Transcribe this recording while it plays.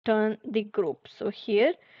return the group. So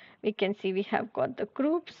here we can see we have got the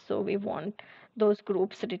groups, so we want those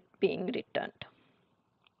groups being returned.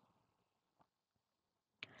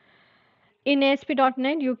 In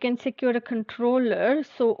ASP.NET, you can secure a controller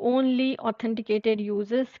so only authenticated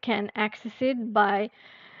users can access it by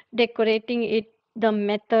decorating it the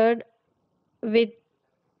method with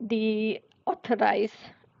the authorized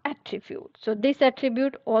attribute. So this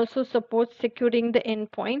attribute also supports securing the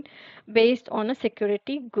endpoint based on a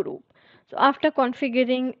security group. So after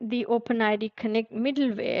configuring the OpenID Connect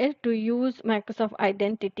middleware to use Microsoft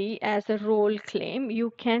Identity as a role claim,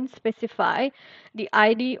 you can specify the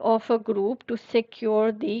ID of a group to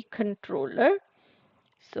secure the controller.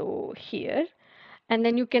 So here, and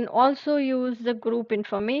then you can also use the group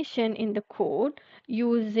information in the code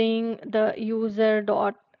using the user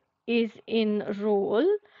dot is in role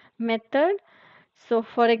method. So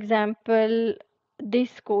for example,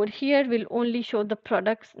 this code here will only show the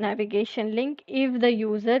products navigation link if the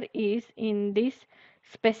user is in this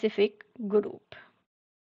specific group.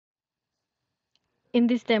 In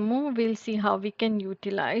this demo, we'll see how we can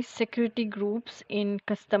utilize security groups in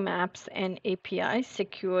custom apps and APIs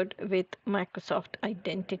secured with Microsoft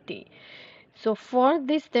Identity. So for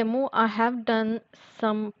this demo, I have done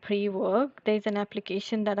some pre-work. There's an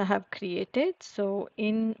application that I have created. So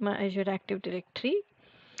in my Azure Active Directory,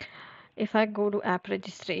 if I go to app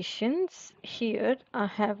registrations, here I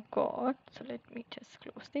have got, so let me just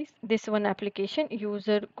close this one application,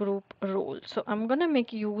 user group role. So I'm going to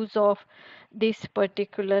make use of this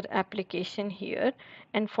particular application here.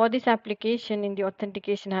 And for this application in the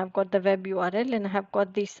authentication, I have got the web URL and I have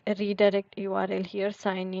got this redirect URL here,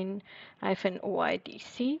 sign in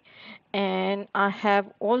 -OIDC. And I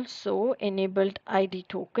have also enabled ID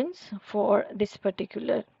tokens for this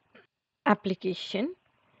particular application.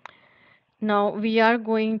 Now we are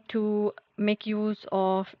going to make use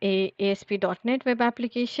of a ASP.NET web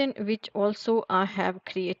application, which also I have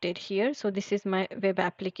created here. So this is my web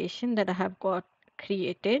application that I have got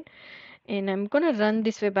created. And I'm going to run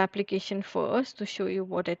this web application first to show you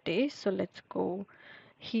what it is. So let's go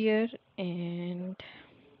here and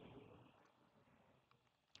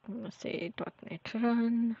I'm going to say .NET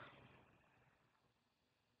run.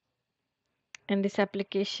 And this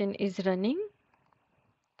application is running.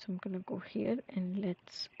 So I'm going to go here and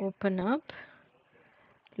let's open up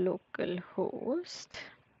localhost.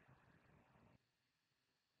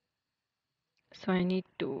 So I need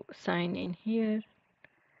to sign in here.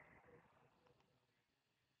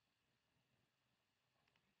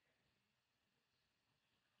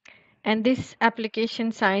 And this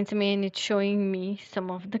application signs me and it's showing me some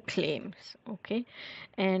of the claims. Okay.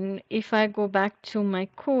 And if I go back to my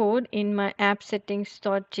code in my app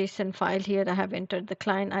settings.json file here, I have entered the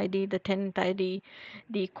client ID, the tenant ID,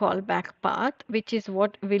 the callback path, which is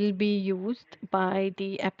what will be used by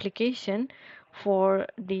the application for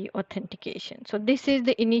the authentication. So this is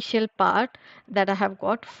the initial part that I have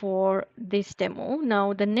got for this demo.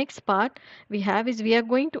 Now the next part we have is we are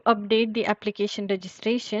going to update the application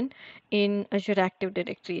registration in Azure Active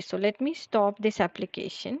Directory. So let me stop this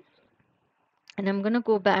application and I'm going to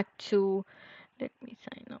go back to, let me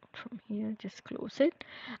sign out from here, just close it.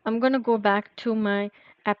 I'm going to go back to my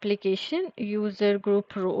application user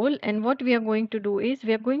group role, and what we are going to do is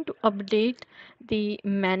we are going to update the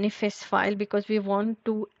manifest file because we want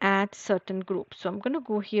to add certain groups. So I'm going to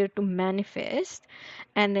go here to manifest,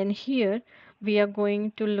 and then here we are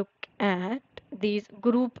going to look at these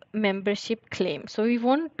group membership claims. So we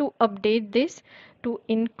want to update this to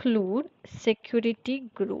include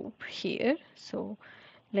security group here. So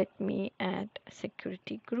let me add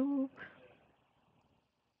security group.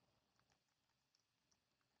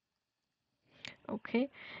 Okay,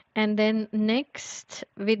 and then next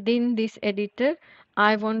within this editor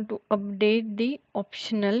I want to update the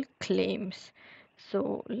optional claims.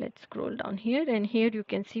 So let's scroll down here and here you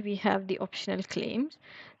can see we have the optional claims.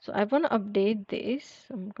 So I want to update this.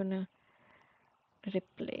 I'm gonna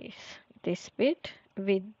replace this bit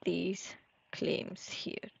with these claims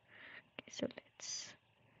here. Okay, so let's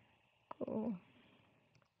go.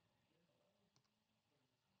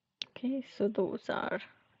 Okay, so those are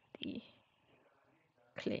the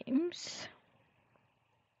claims.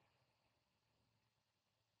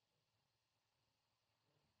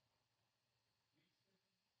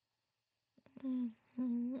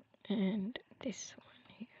 And this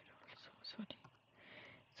one here also, sorry.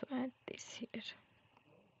 So add this here.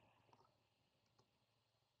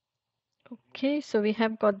 Okay, so we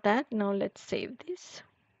have got that. Now let's save this.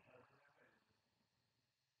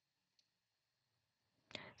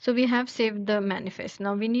 So we have saved the manifest.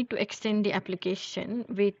 Now we need to extend the application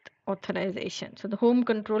with authorization. So the home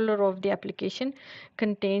controller of the application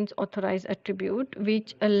contains authorized attribute,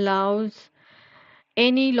 which allows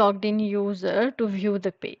any logged in user to view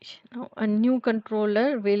the page. Now, a new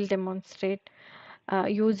controller will demonstrate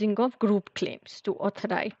using of group claims to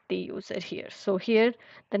authorize the user here. So here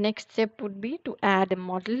the next step would be to add a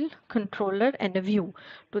model controller and a view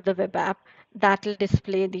to the web app that will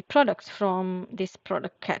display the products from this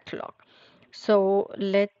product catalog. So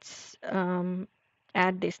let's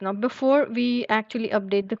add this. Now before we actually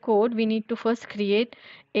update the code, we need to first create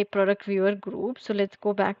a product viewer group. So let's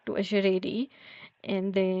go back to Azure AD,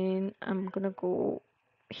 and then I'm gonna go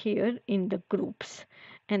here in the groups,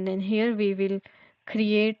 and then here we will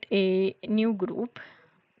create a new group.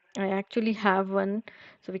 I actually have one,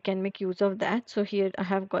 so we can make use of that. So here I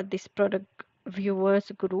have got this product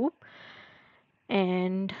viewers group,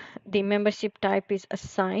 and the membership type is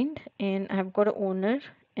assigned, and I've got an owner,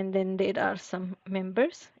 and then there are some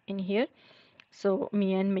members in here. So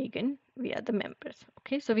me and Megan, we are the members.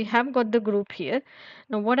 Okay, so we have got the group here.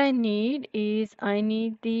 Now what I need is I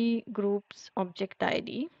need the group's object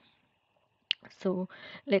ID. So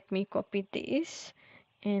let me copy this,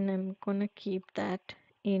 and I'm gonna keep that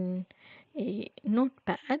in a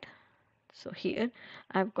notepad. So here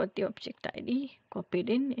I've got the object ID copied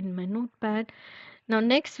in my notepad. Now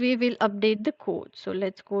next we will update the code. So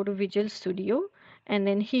let's go to Visual Studio, and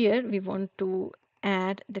then here we want to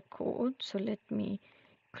add the code. So let me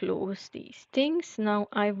close these things. Now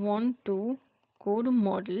I want to go to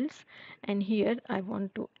models, and here I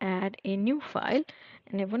want to add a new file,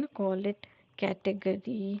 and I want to call it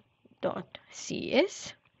category.cs,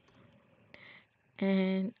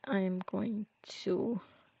 and I'm going to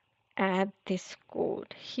add this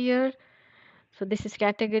code here. So this is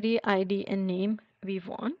category ID and name we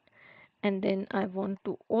want, and then I want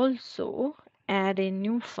to also add a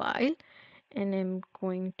new file, and I'm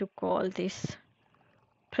going to call this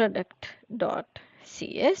product.cs,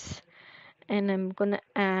 and I'm gonna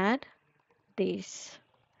add this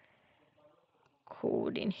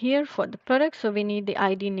code in here for the product. So we need the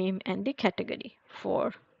ID, name, and the category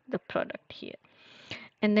for the product here.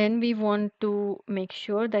 And then we want to make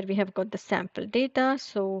sure that we have got the sample data.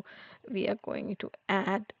 So we are going to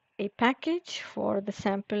add a package for the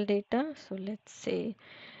sample data. So let's say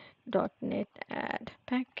 .NET add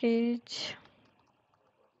package.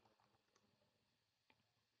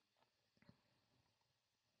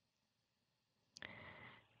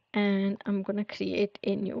 And I'm going to create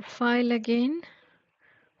a new file again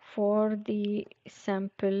for the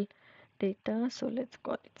sample data. So let's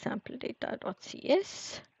call it sample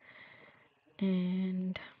data.cs.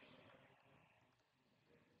 And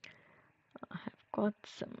I have got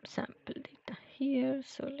some sample data here.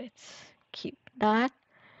 So let's keep that.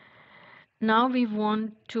 Now we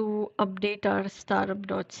want to update our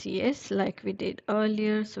startup.cs like we did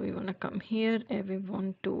earlier. So we want to come here and we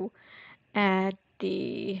want to add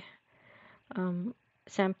the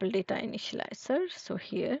sample data initializer. So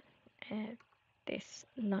here at this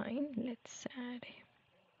line, let's add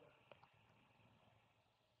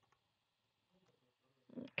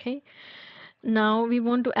okay. Now we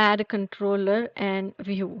want to add a controller and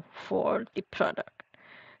view for the product.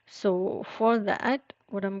 So for that,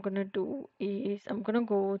 what I'm gonna do is I'm gonna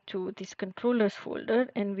go to this controllers folder,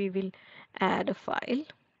 and we will add a file,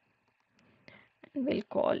 and we'll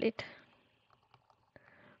call it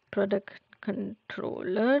product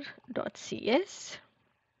controller.cs,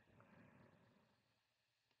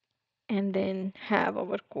 and then have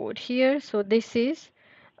our code here. So this is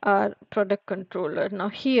our product controller. Now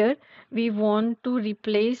here we want to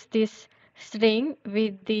replace this string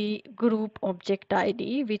with the group object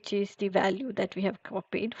ID, which is the value that we have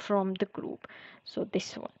copied from the group. So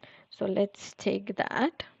this one. So let's take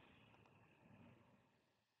that.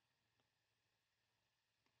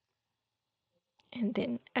 And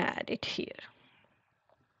then add it here.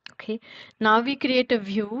 Okay, now we create a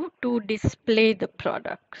view to display the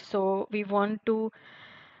product. So we want to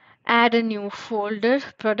add a new folder,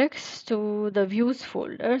 products, to the views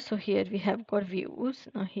folder. So here we have got views.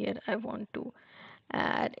 Now here I want to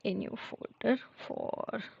add a new folder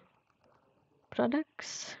for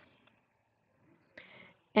products,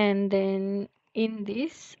 and then in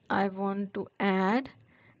this I want to add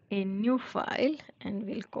a new file, and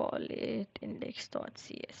we'll call it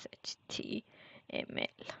index.cshtml.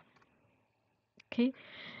 Okay,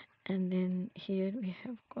 and then here we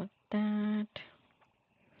have got that.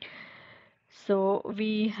 So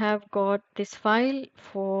we have got this file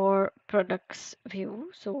for products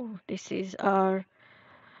view. So this is our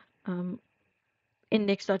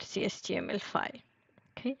index.html file.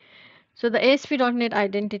 Okay. So the ASP.NET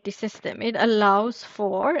Identity System, it allows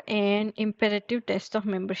for an imperative test of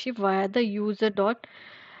membership via the user.isInRole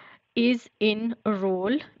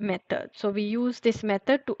method. So we use this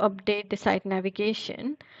method to update the site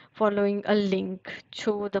navigation following a link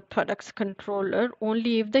to the products controller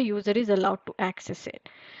only if the user is allowed to access it.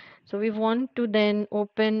 So we want to then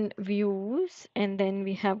open views, and then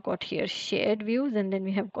we have got here shared views, and then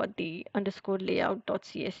we have got the underscore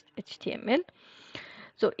layout.cshtml.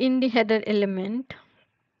 So in the header element,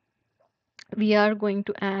 we are going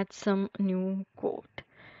to add some new code.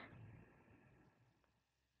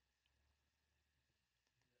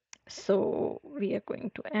 So we are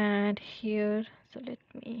going to add here. So let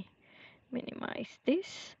me minimize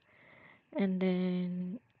this, and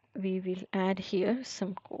then we will add here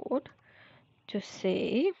some code to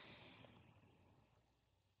say,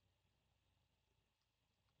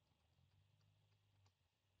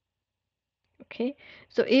 okay,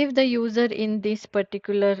 so if the user in this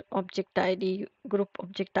particular object ID, group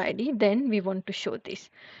object ID, then we want to show this.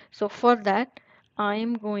 So for that, I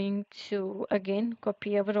am going to again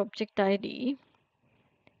copy our object ID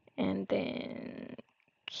and then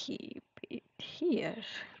keep it here.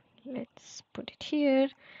 Let's put it here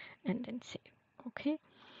and then save. Okay.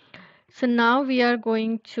 So now we are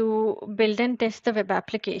going to build and test the web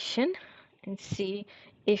application and see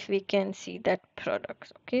if we can see that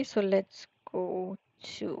products. Okay, so let's go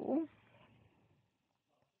to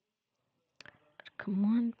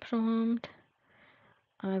command prompt.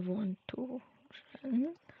 I want to run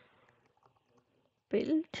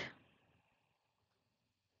build,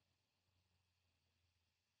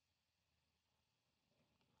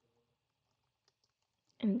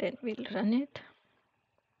 and then we'll run it.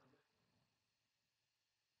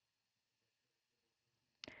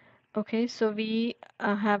 Okay, so we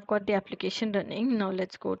have got the application running. Now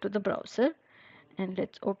let's go to the browser and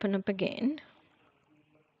let's open up again.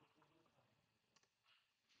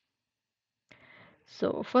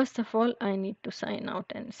 So first of all, I need to sign out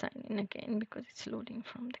and sign in again because it's loading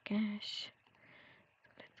from the cache.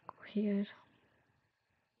 Let's go here.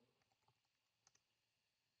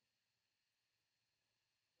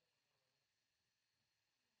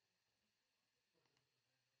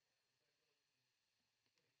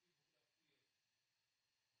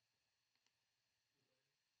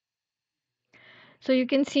 So you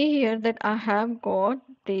can see here that I have got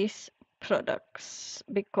these products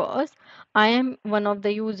because I am one of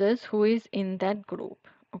the users who is in that group.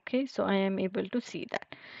 Okay, so I am able to see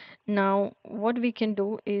that. Now, what we can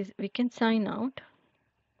do is we can sign out,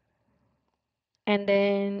 and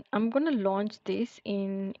then I'm going to launch this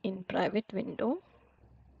in private window,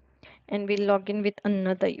 and we'll log in with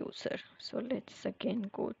another user. So let's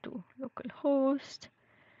again go to localhost,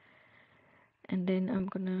 and then I'm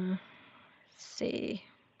gonna say,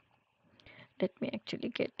 let me actually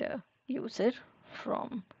get a user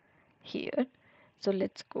from here. So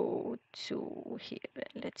let's go to here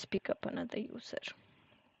and let's pick up another user.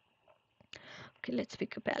 Okay, let's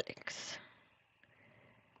pick up Alex.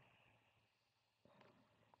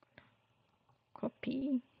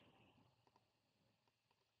 Copy.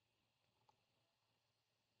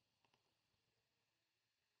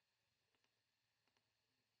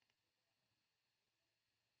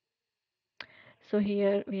 So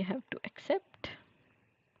here we have to accept.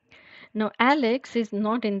 Now Alex is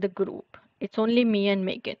not in the group. It's only me and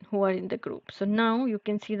Megan who are in the group. So now you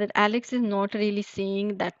can see that Alex is not really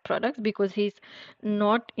seeing that product because he's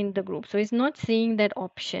not in the group. So he's not seeing that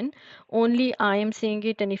option. Only I am seeing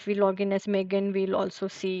it. And if we log in as Megan, we'll also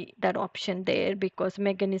see that option there because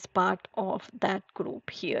Megan is part of that group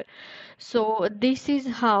here. So this is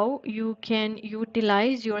how you can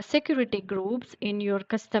utilize your security groups in your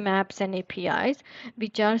custom apps and APIs,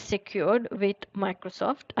 which are secured with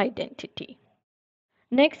Microsoft Identity.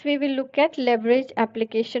 Next, we will look at leverage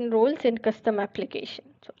application roles in custom application.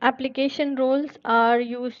 So application roles are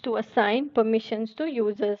used to assign permissions to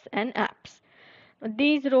users and apps.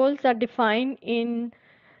 These roles are defined in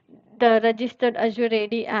the registered Azure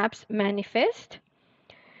AD apps manifest.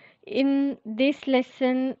 In this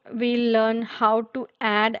lesson, we'll learn how to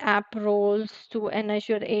add app roles to an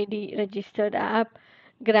Azure AD registered app,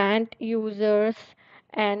 grant users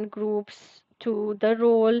and groups to the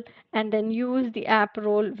role, and then use the app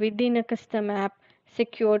role within a custom app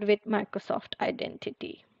secured with Microsoft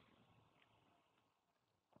Identity.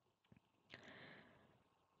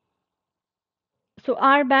 So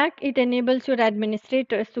RBAC, it enables your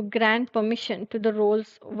administrators to grant permission to the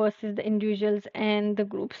roles versus the individuals and the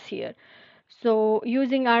groups here. So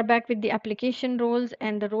using RBAC with the application roles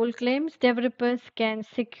and the role claims, developers can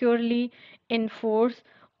securely enforce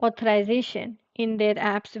authorization in their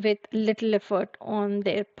apps with little effort on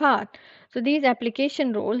their part. So these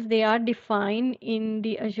application roles, they are defined in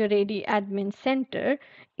the Azure AD Admin Center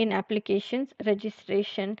in Applications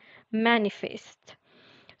Registration Manifest.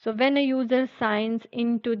 So when a user signs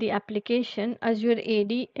into the application, Azure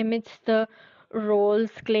AD emits the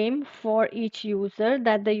roles claim for each user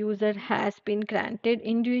that the user has been granted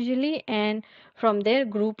individually and from their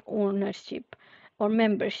group ownership or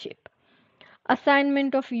membership.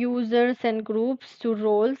 Assignment of users and groups to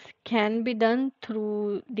roles can be done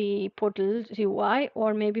through the portal's UI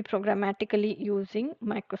or maybe programmatically using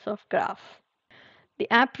Microsoft Graph. The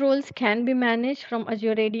app roles can be managed from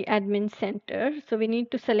Azure AD Admin Center. So we need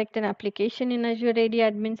to select an application in Azure AD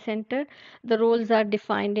Admin Center. The roles are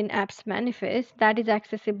defined in Apps Manifest that is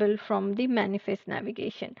accessible from the Manifest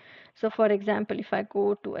navigation. So for example, if I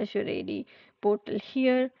go to Azure AD portal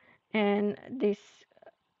here and this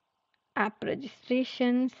app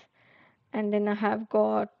registrations, and then I have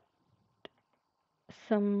got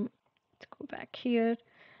some, let's go back here.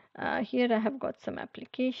 Here I have got some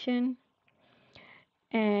application.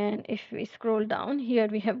 And if we scroll down here,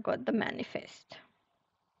 we have got the manifest.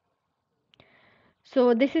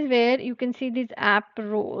 So this is where you can see these app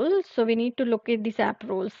roles. So we need to locate this app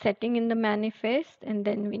role setting in the manifest, and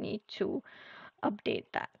then we need to update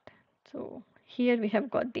that. So here we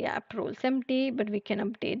have got the app roles empty, but we can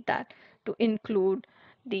update that to include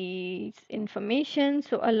these information.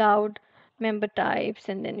 So allowed member types,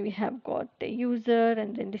 and then we have got the user,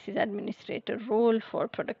 and then this is administrator role for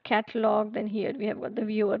product catalog. Then here we have got the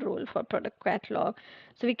viewer role for product catalog.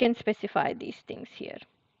 So we can specify these things here.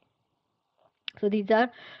 So these are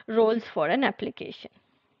roles for an application.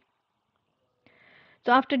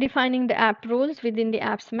 So after defining the app roles within the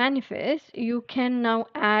app's manifest, you can now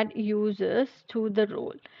add users to the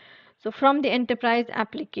role. So from the Enterprise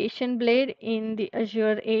Application Blade in the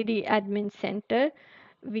Azure AD Admin Center,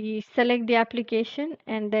 we select the application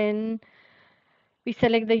and then we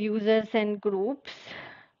select the users and groups,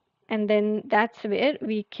 and then that's where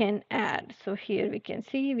we can add. So here we can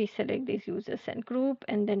see we select these users and group,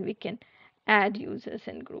 and then we can add users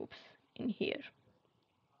and groups in here.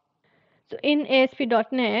 So in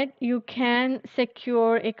ASP.NET, you can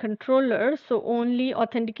secure a controller so only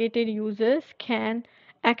authenticated users can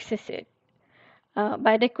access it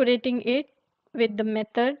by decorating it with the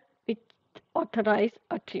method with authorize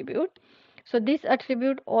attribute. So this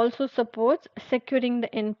attribute also supports securing the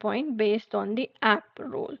endpoint based on the app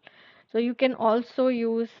role. So you can also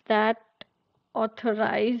use that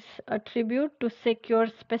authorize attribute to secure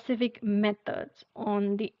specific methods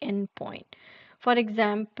on the endpoint. For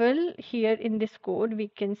example, here in this code, we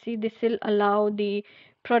can see this will allow the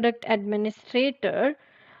product administrator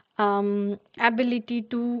ability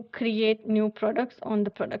to create new products on the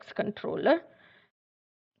products controller.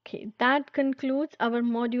 Okay, that concludes our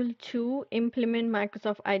module 2, implement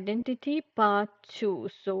Microsoft Identity part 2.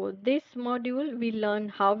 So this module we learn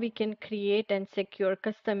how we can create and secure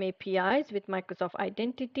custom APIs with Microsoft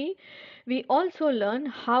Identity. We also learn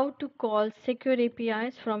how to call secure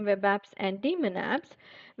APIs from web apps and daemon apps.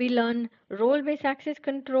 We learn role-based access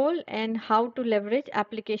control and how to leverage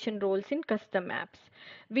application roles in custom apps.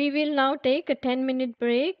 We will now take a 10-minute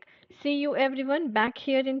break. See you everyone back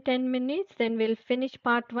here in 10 minutes. Then we'll finish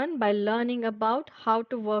part 1 by learning about how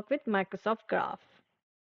to work with Microsoft Graph.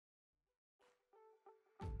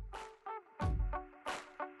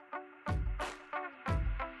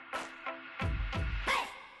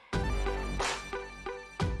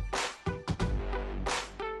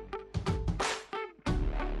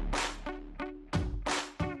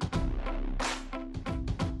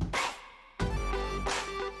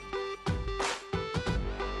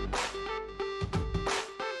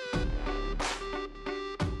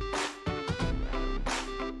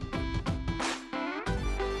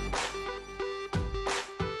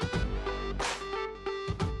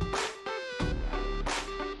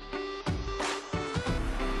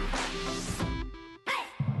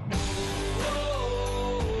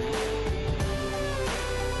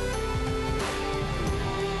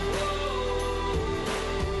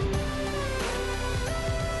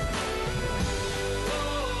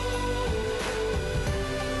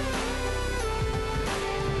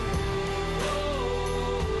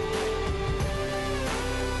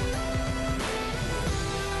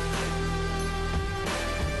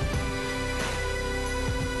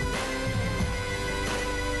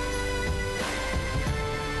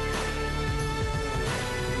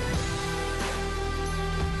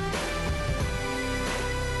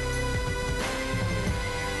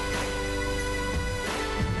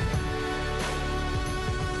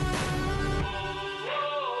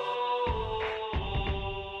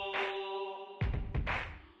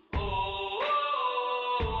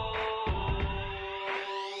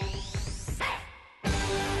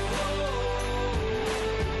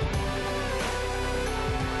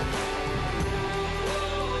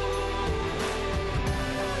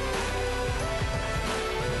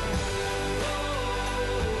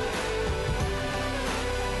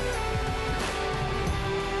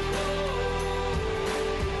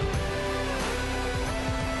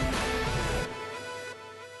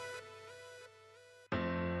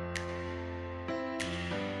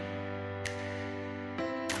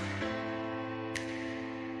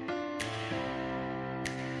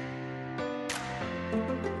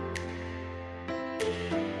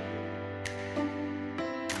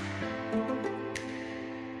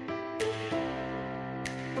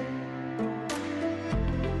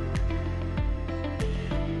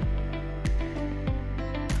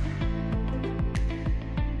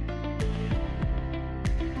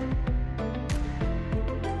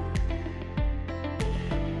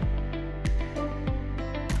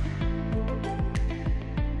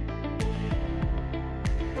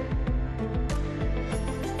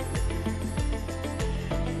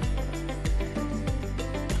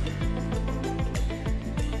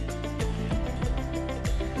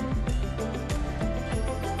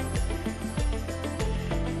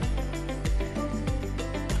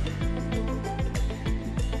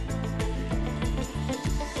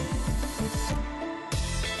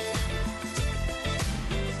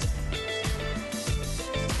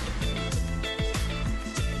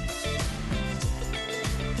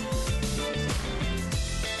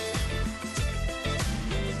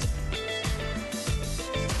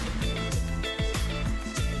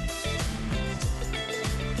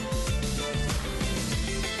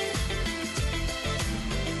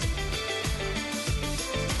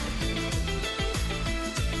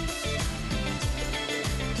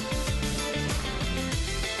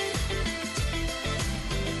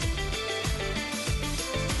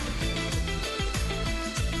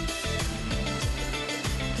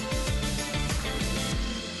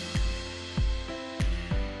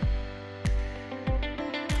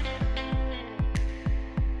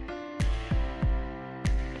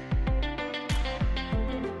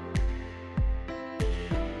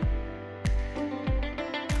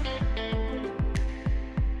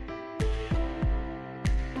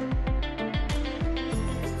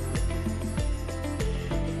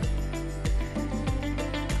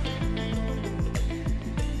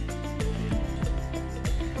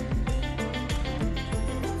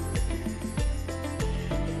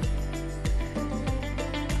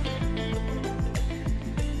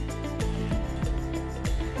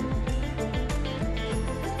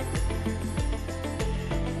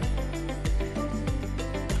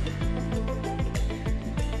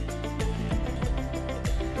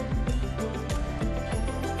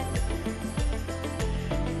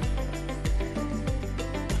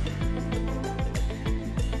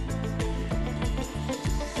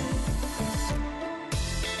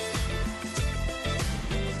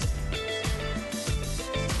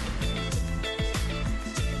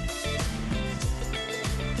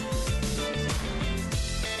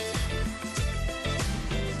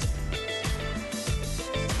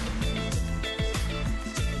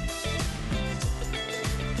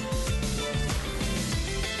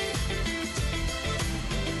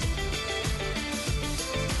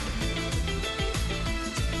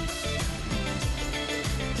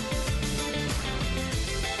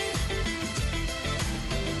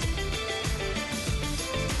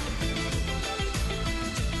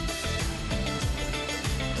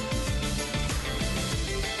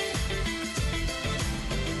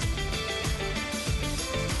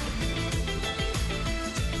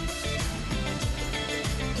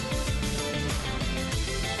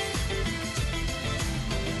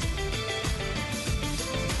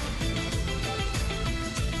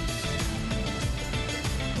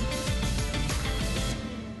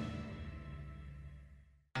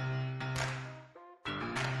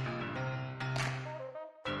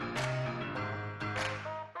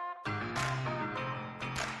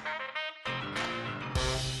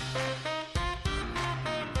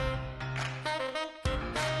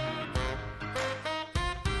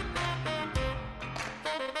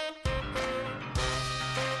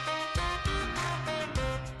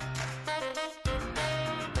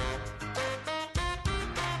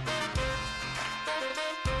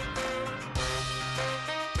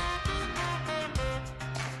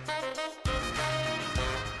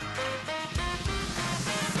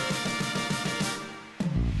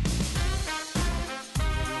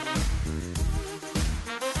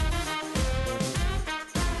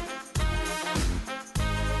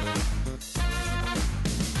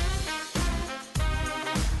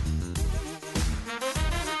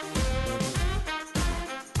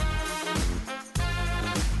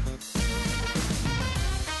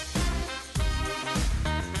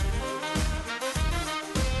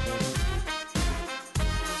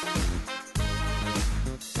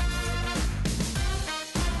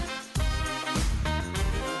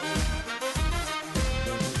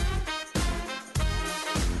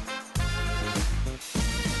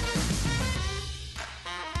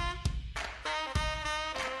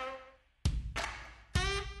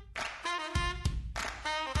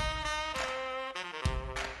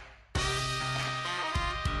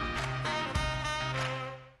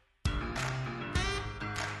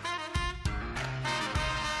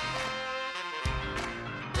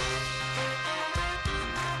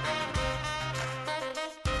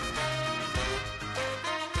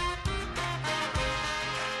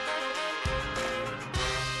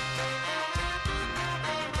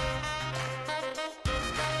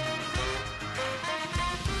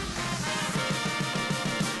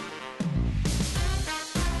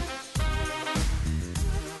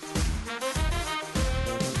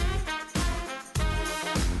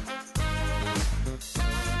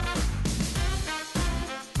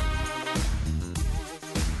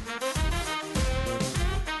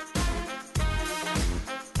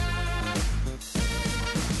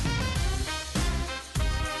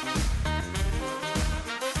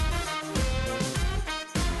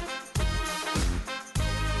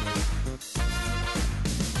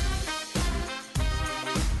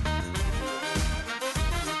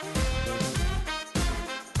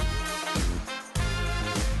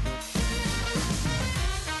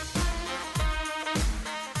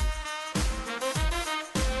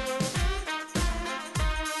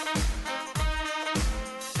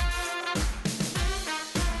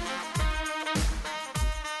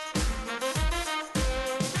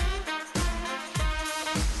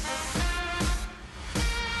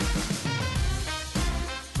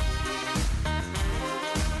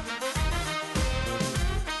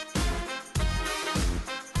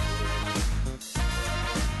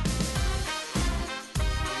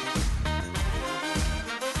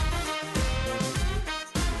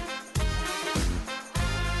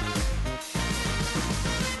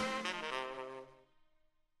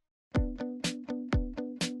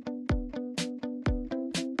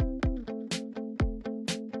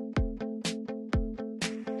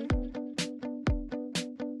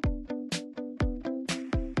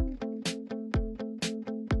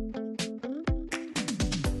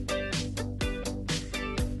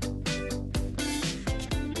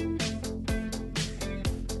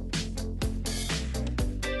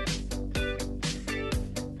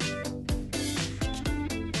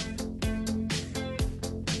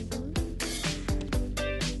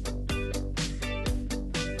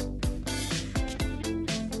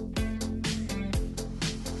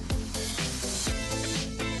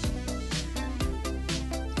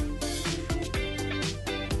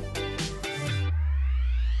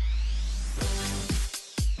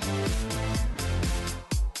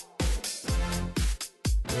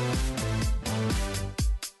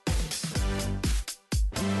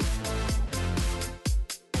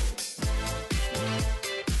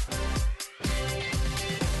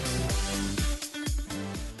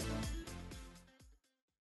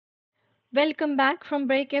 Welcome back from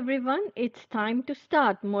break, everyone. It's time to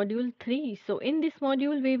start module 3. So, in this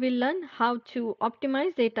module, we will learn how to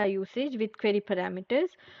optimize data usage with query parameters,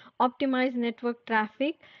 optimize network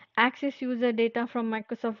traffic, access user data from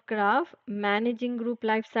Microsoft Graph, managing group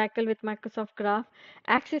lifecycle with Microsoft Graph,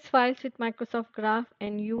 access files with Microsoft Graph,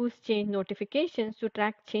 and use change notifications to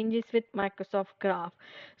track changes with Microsoft Graph.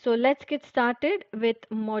 So, let's get started with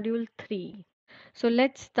module 3. So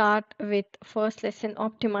let's start with first lesson,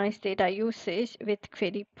 optimize data usage with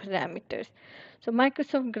query parameters. So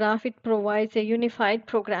Microsoft Graph, it provides a unified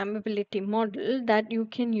programmability model that you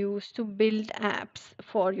can use to build apps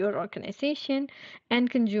for your organization and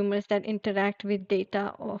consumers that interact with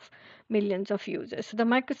data of millions of users. So the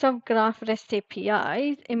Microsoft Graph REST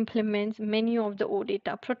APIs implements many of the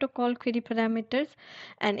OData protocol query parameters,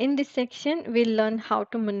 and in this section we'll learn how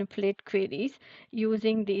to manipulate queries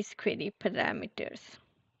using these query parameters.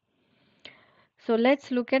 So let's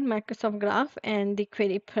look at Microsoft Graph and the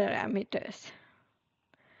query parameters.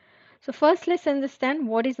 So first let's understand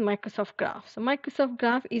what is Microsoft Graph. So Microsoft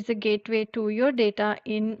Graph is a gateway to your data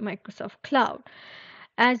in Microsoft Cloud.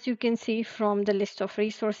 As you can see from the list of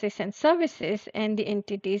resources and services and the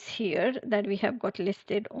entities here that we have got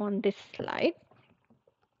listed on this slide.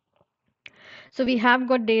 So we have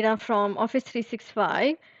got data from Office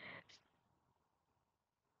 365.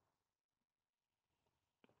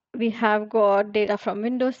 We have got data from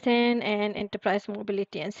Windows 10 and enterprise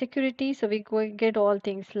mobility and security. So we go get all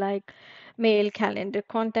things like mail, calendar,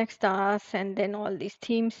 contact us, and then all these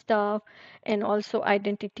theme stuff, and also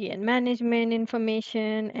identity and management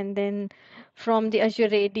information. And then from the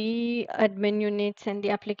Azure AD, admin units and the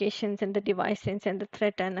applications and the devices and the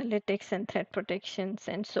threat analytics and threat protections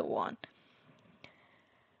and so on.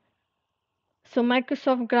 So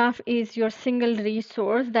Microsoft Graph is your single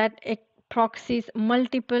resource that proxies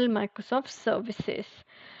multiple Microsoft services.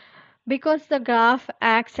 Because the graph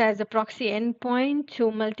acts as a proxy endpoint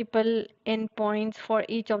to multiple endpoints for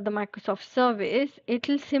each of the Microsoft service,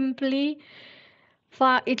 it'll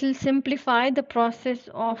simplify the process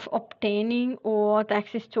of obtaining OAuth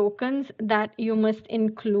access tokens that you must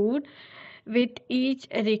include with each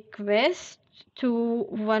request to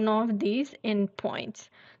one of these endpoints.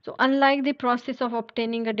 So unlike the process of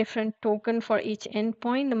obtaining a different token for each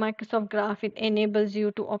endpoint, the Microsoft Graph, it enables you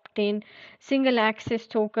to obtain single access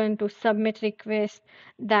token to submit requests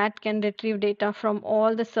that can retrieve data from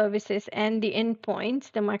all the services and the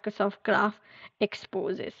endpoints the Microsoft Graph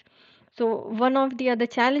exposes. So one of the other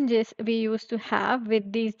challenges we used to have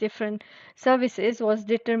with these different services was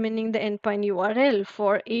determining the endpoint URL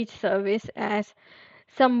for each service, as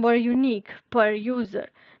some were unique per user.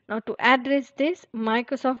 Now, to address this,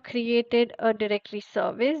 Microsoft created a directory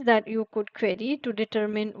service that you could query to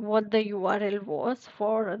determine what the URL was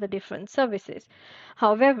for the different services.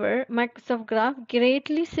 However, Microsoft Graph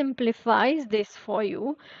greatly simplifies this for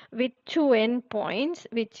you with two endpoints,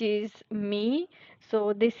 which is me.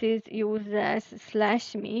 So this is used as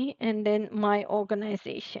 /me and then my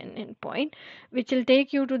organization endpoint, which will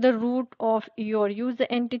take you to the root of your user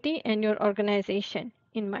entity and your organization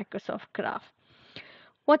in Microsoft Graph.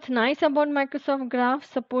 What's nice about Microsoft Graph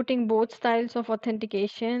supporting both styles of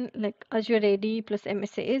authentication like Azure AD plus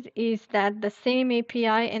MSAs is that the same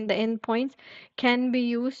API and the endpoints can be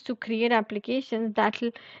used to create applications that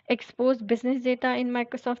will expose business data in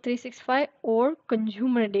Microsoft 365 or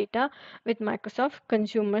consumer data with Microsoft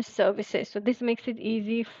Consumer Services. So this makes it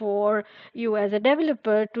easy for you as a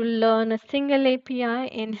developer to learn a single API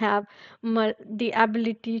and have the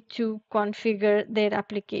ability to configure their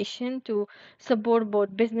application to support both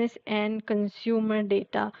business and consumer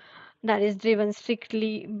data that is driven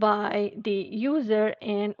strictly by the user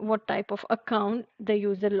and what type of account the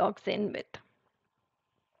user logs in with.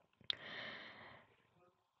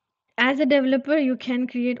 As a developer, you can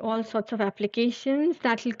create all sorts of applications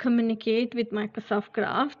that will communicate with Microsoft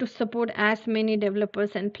Graph to support as many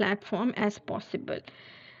developers and platform as possible.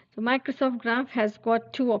 So Microsoft Graph has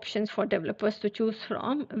got two options for developers to choose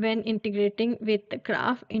from when integrating with the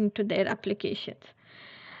Graph into their applications.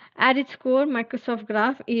 At its core, Microsoft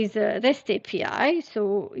Graph is a REST API,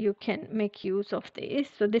 so you can make use of this.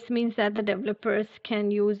 So this means that the developers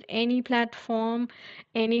can use any platform,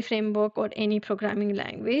 any framework, or any programming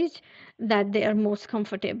language that they are most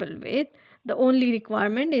comfortable with. The only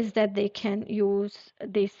requirement is that they can use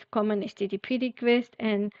this common HTTP request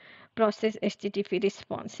and process HTTP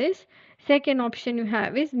responses. Second option you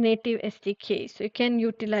have is native SDK. So you can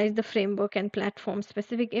utilize the framework and platform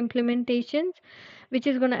specific implementations, which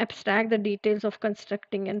is going to abstract the details of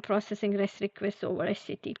constructing and processing REST requests over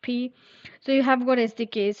HTTP. So you have got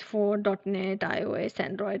SDKs for .NET, iOS,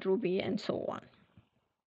 Android, Ruby, and so on.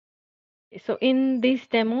 So in this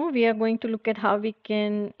demo, we are going to look at how we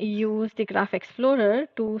can use the Graph Explorer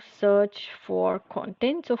to search for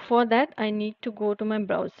content. So for that, I need to go to my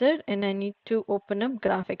browser and I need to open up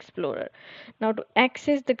Graph Explorer. Now to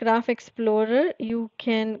access the Graph Explorer, you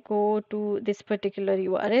can go to this particular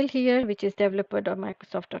URL here, which is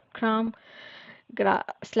developer.microsoft.com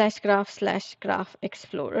 /graph/Graph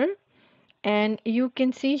Explorer. And you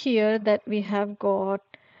can see here that we have got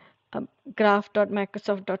a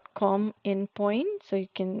graph.microsoft.com endpoint. So you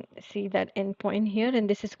can see that endpoint here, and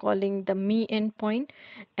this is calling the me endpoint.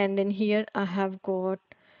 And then here I have got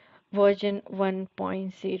version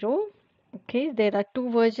 1.0. Okay, there are two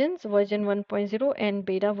versions, version 1.0 and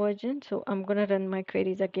beta version. So I'm going to run my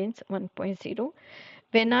queries against 1.0.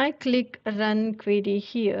 When I click run query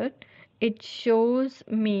here, it shows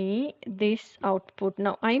me this output.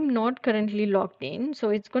 Now I'm not currently logged in,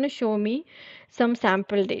 so it's going to show me some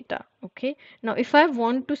sample data. Okay, now if I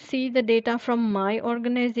want to see the data from my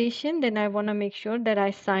organization, then I want to make sure that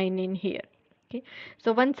I sign in here. Okay,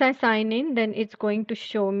 so once I sign in, then it's going to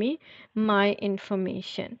show me my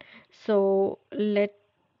information. So let's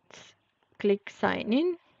click sign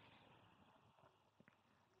in.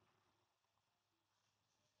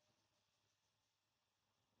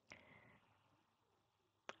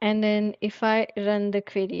 And then if I run the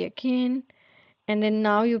query again, and then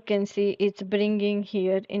now you can see it's bringing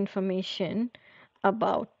here information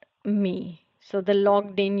about me. So the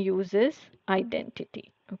logged in user's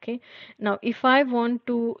identity. Okay. Now, if I want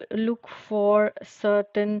to look for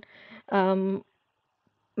certain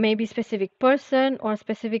maybe specific person or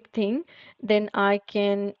specific thing, then I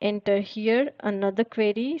can enter here another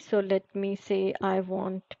query. So let me say I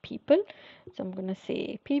want people. So I'm going to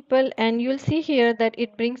say people, and you'll see here that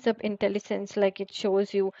it brings up IntelliSense, like it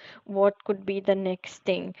shows you what could be the next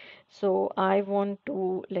thing. So I want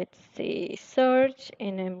to, let's say, search,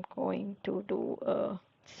 and I'm going to do a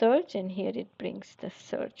search, and here it brings the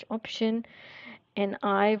search option, and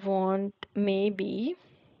I want maybe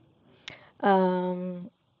um,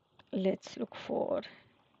 let's look for,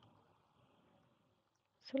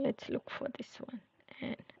 so let's look for this one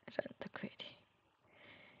and run the query.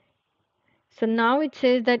 So now it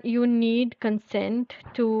says that you need consent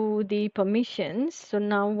to the permissions. So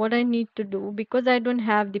now what I need to do, because I don't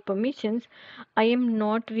have the permissions, I am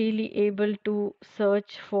not really able to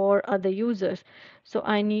search for other users. So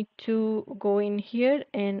I need to go in here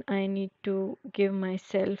and I need to give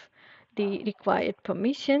myself the required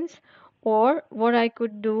permissions. Or what I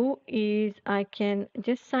could do is I can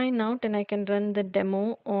just sign out and I can run the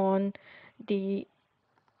demo on the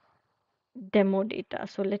demo data.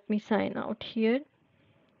 So let me sign out here,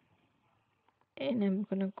 and I'm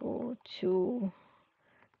gonna go to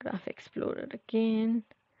Graph Explorer again,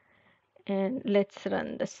 and let's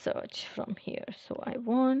run the search from here. So I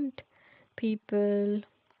want people,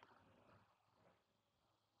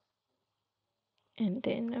 and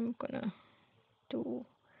then I'm gonna do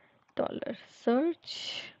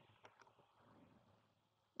 $search.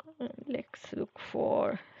 Let's look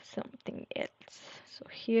for something else. So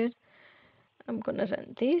here I'm gonna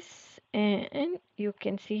run this, and you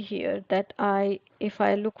can see here that if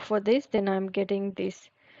I look for this, then I'm getting this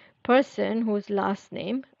person whose last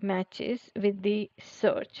name matches with the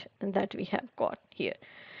search that we have got here.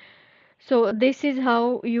 So this is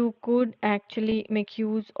how you could actually make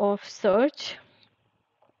use of search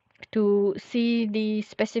to see the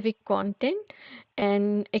specific content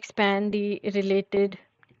and expand the related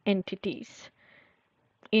entities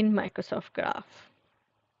in Microsoft Graph.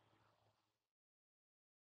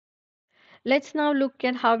 Let's now look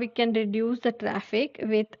at how we can reduce the traffic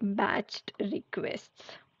with batched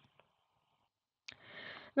requests.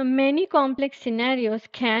 Now, many complex scenarios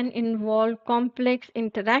can involve complex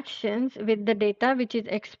interactions with the data which is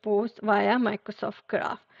exposed via Microsoft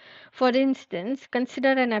Graph. For instance,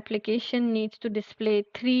 consider an application needs to display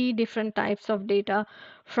three different types of data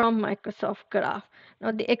from Microsoft Graph.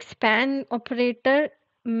 Now, the expand operator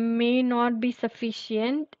may not be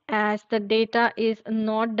sufficient as the data is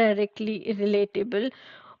not directly relatable,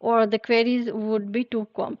 or the queries would be too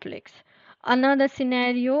complex. Another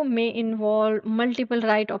scenario may involve multiple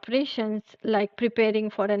write operations like preparing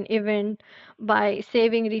for an event by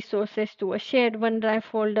saving resources to a shared OneDrive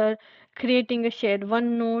folder, creating a shared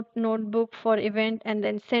OneNote notebook for event, and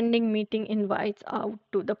then sending meeting invites out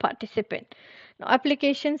to the participant. Now,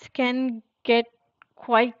 applications can get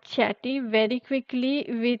quite chatty very quickly,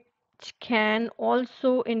 which can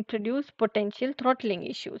also introduce potential throttling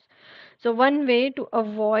issues. So one way to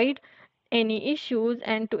avoid any issues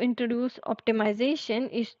and to introduce optimization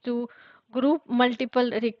is to group multiple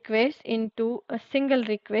requests into a single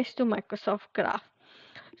request to Microsoft Graph.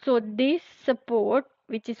 So this support,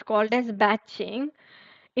 which is called as batching,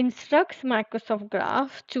 instructs Microsoft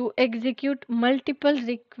Graph to execute multiple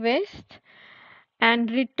requests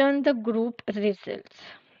and return the group results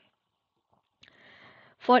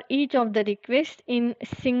for each of the requests in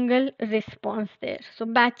single response there. So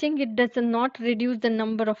batching, it does not reduce the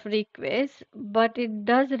number of requests, but it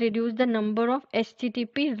does reduce the number of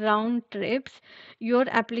HTTP round trips your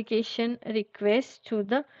application requests to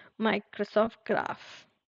the Microsoft Graph.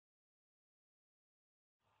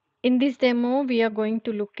 In this demo, we are going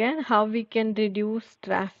to look at how we can reduce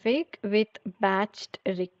traffic with batched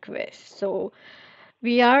requests. So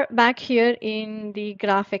we are back here in the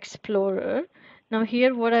Graph Explorer. Now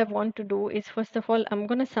here what I want to do is, first of all, I'm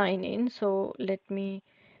going to sign in. So let me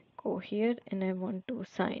go here and I want to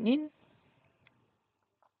sign in.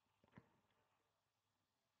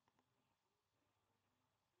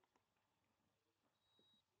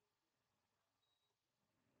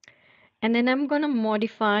 And then I'm going to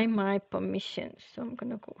modify my permissions. So I'm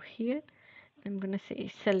going to go here. I'm going to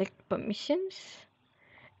say select permissions.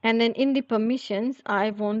 And then in the permissions,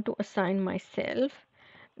 I want to assign myself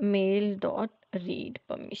mail.read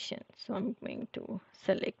permission. So I'm going to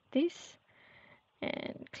select this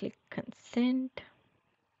and click consent.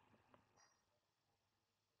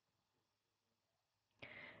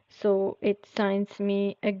 So it signs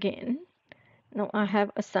me again. Now I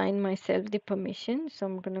have assigned myself the permission. So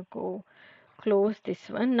I'm going to go close this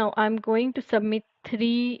one. Now I'm going to submit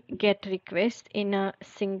 3 GET requests in a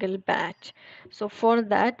single batch. So for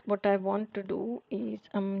that, what I want to do is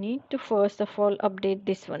I need to first of all update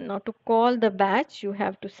this one. Now to call the batch, you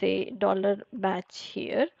have to say $batch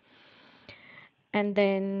here. And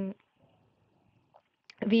then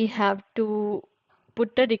we have to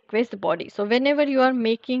put the request body. So whenever you are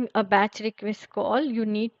making a batch request call, you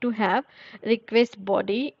need to have request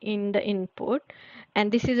body in the input, and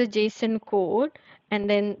this is a JSON code, and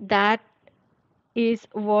then that is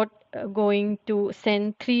what going to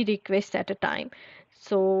send 3 requests at a time.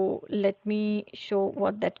 So let me show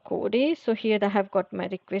what that code is. So here I have got my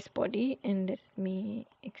request body, and let me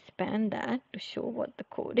expand that to show what the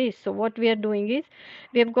code is. So what we are doing is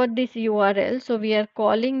we have got this URL. So we are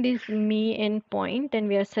calling this me endpoint, and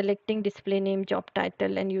we are selecting display name, job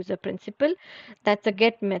title, and user principal. That's a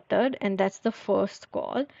get method, and that's the first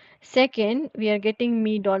call. Second, we are getting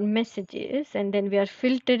me.messages, and then we are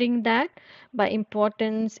filtering that by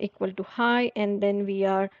importance equal to high, and then we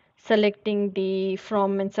are selecting the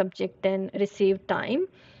from and subject and receive time.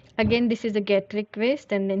 Again, this is a get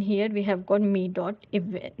request, and then here we have got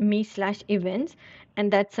me/events,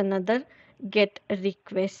 and that's another get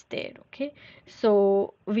request there. Okay,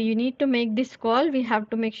 so we need to make this call. We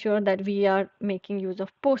have to make sure that we are making use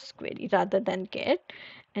of post query rather than get.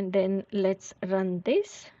 And then let's run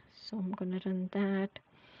this. So I'm gonna run that,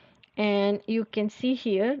 and you can see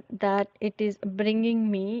here that it is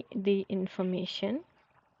bringing me the information.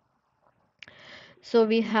 So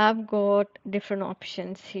we have got different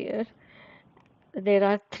options here. There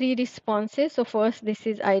are 3 responses. So first, this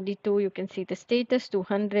is ID2. You can see the status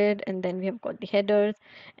 200, and then we have got the headers,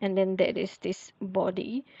 and then there is this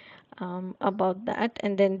body about that,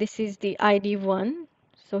 and then this is the ID1.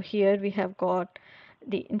 So here we have got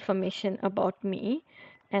the information about me,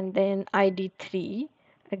 and then ID3.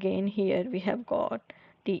 Again, here we have got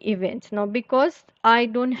the events. Now, because I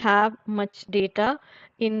don't have much data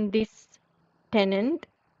in this tenant,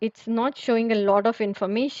 it's not showing a lot of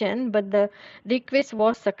information, but the request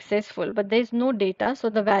was successful, but there's no data, so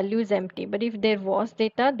the value is empty. But if there was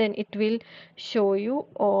data, then it will show you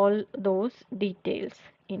all those details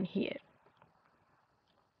in here.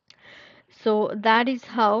 So that is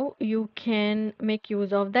how you can make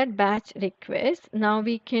use of that batch request. Now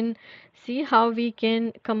we can see how we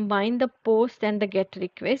can combine the post and the get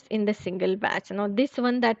request in the single batch. Now this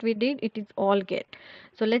one that we did, it is all get.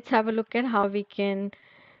 So let's have a look at how we can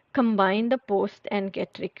combine the post and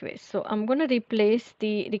get request. So I'm going to replace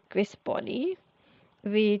the request body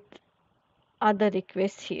with other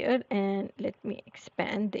requests here, and let me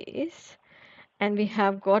expand this, and we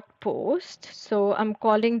have got post. So I'm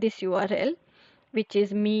calling this URL, which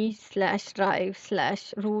is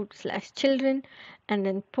me/drive/root/children, and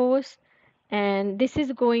then post, and this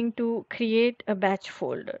is going to create a batch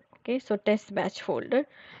folder. Okay, so test batch folder,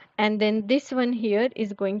 and then this one here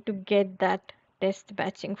is going to get that test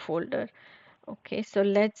batching folder. Okay, so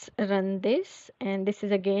let's run this, and this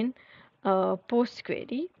is again a post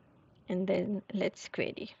query, and then let's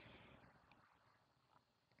query.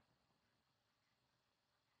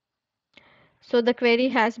 So the query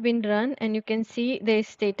has been run and you can see there is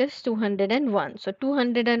status 201. So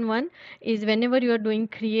 201 is whenever you are doing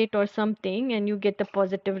create or something and you get a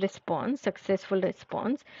positive response, successful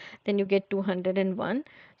response, then you get 201.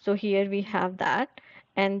 So here we have that.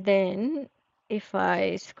 And then if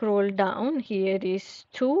I scroll down, here is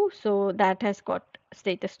 2. So that has got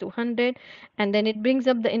status 200. And then it brings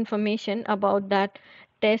up the information about that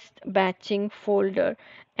test batching folder.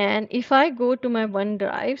 And if I go to my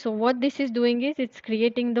OneDrive, so what this is doing is it's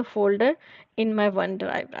creating the folder in my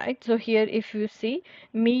OneDrive, right? So here if you see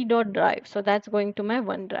me.drive, so that's going to my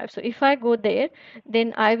OneDrive. So if I go there,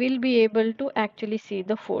 then I will be able to actually see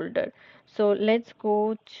the folder. So let's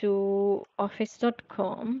go to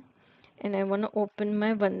office.com and I want to open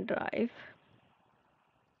my OneDrive.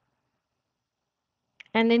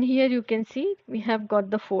 And then here you can see we have got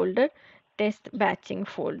the folder test batching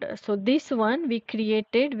folder. So this one we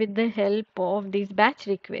created with the help of these batch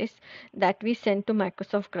requests that we sent to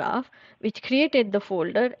Microsoft Graph, which created the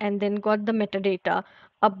folder and then got the metadata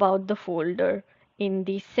about the folder in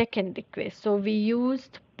the second request. So we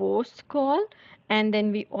used post call and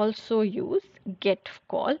then we also used get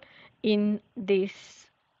call in this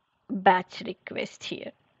batch request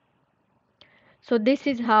here. So this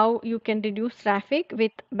is how you can reduce traffic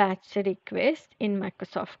with batch requests in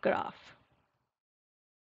Microsoft Graph.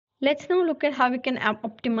 Let's now look at how we can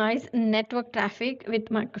optimize network traffic with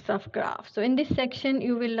Microsoft Graph. So in this section,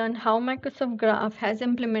 you will learn how Microsoft Graph has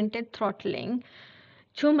implemented throttling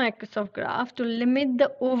through Microsoft Graph to limit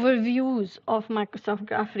the overviews of Microsoft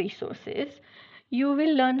Graph resources. You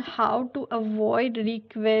will learn how to avoid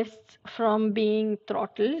requests from being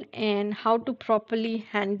throttled and how to properly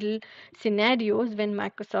handle scenarios when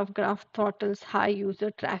Microsoft Graph throttles high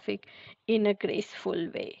user traffic in a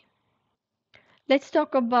graceful way. Let's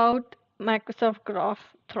talk about Microsoft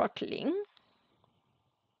Graph throttling.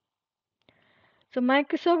 So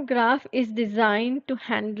Microsoft Graph is designed to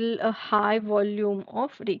handle a high volume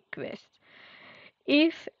of requests.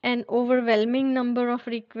 If an overwhelming number of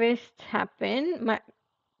requests happen,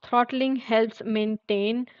 throttling helps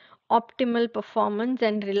maintain optimal performance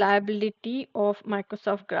and reliability of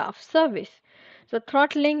Microsoft Graph service. So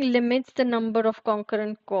throttling limits the number of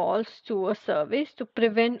concurrent calls to a service to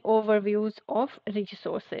prevent overviews of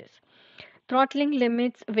resources. Throttling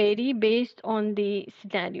limits vary based on the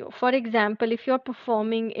scenario. For example, if you're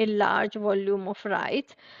performing a large volume of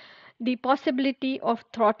writes, the possibility of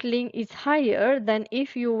throttling is higher than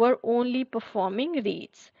if you were only performing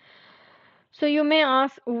reads. So you may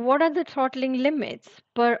ask, what are the throttling limits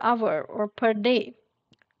per hour or per day?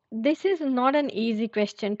 This is not an easy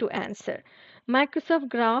question to answer. Microsoft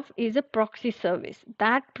Graph is a proxy service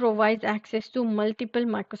that provides access to multiple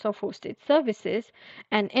Microsoft hosted services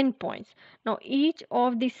and endpoints. Now, each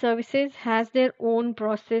of these services has their own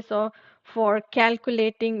process for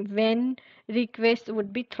calculating when requests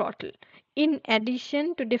would be throttled. In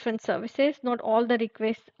addition to different services, not all the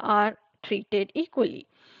requests are treated equally.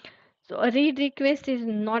 So, a read request is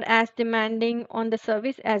not as demanding on the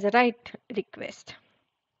service as a write request.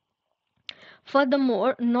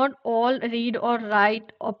 Furthermore, not all read or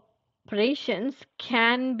write operations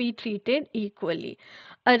can be treated equally.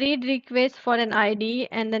 A read request for an ID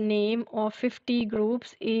and the name of 50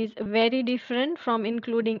 groups is very different from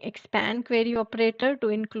including expand query operator to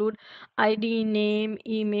include ID, name,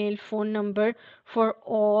 email, phone number for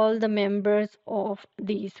all the members of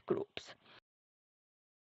these groups.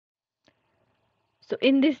 So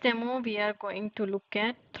in this demo, we are going to look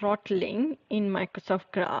at throttling in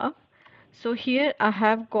Microsoft Graph. So here I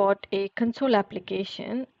have got a console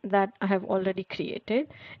application that I have already created,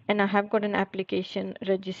 and I have got an application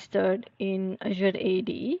registered in Azure AD.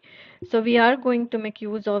 So we are going to make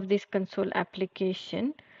use of this console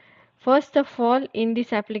application. First of all, in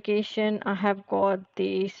this application, I have got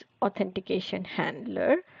this authentication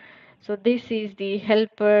handler. So this is the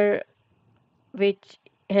helper which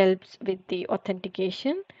helps with the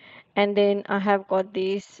authentication. And then I have got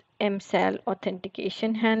this MSAL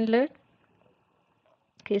authentication handler.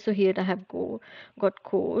 Okay, so here I have got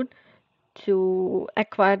code to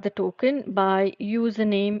acquire the token by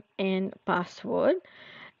username and password.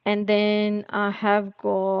 And then I have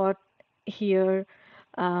got here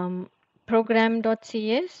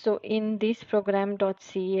program.cs. So in this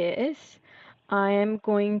program.cs, I am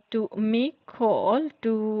going to make call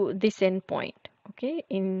to this endpoint, okay,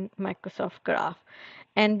 in Microsoft Graph.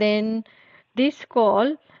 And then this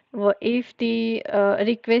call, if the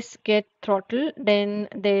requests get throttled, then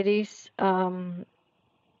there is some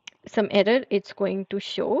error it's going to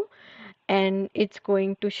show, and it's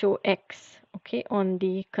going to show X, okay, on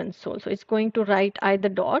the console. So it's going to write either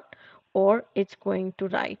dot or it's going to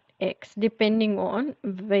write X, depending on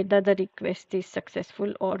whether the request is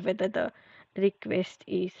successful or whether the request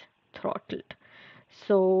is throttled.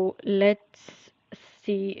 So let's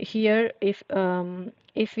see here if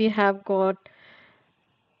we have got,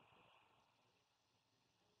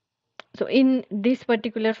 so in this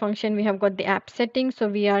particular function we have got the app settings, so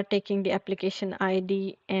we are taking the application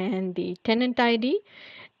ID and the tenant ID.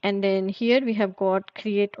 And then here we have got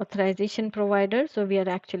create authorization provider. So we are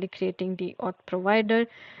actually creating the auth provider.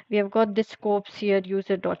 We have got the scopes here,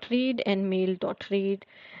 user.read and mail.read.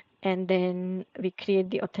 And then we create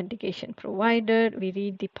the authentication provider. We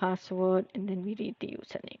read the password and then we read the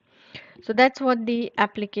username. So that's what the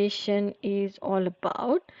application is all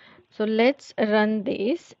about. So let's run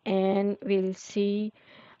this and we'll see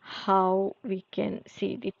how we can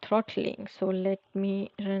see the throttling. So let me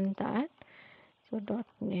run that. So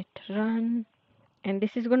 .NET run, and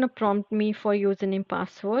this is going to prompt me for username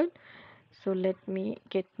password. So let me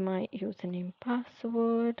get my username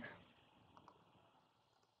password.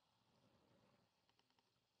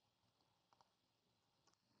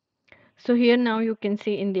 So here now you can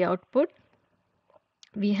see in the output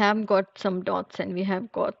we have got some dots and we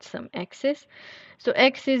have got some X's. So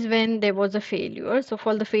X is when there was a failure. So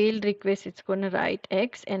for the failed request, it's going to write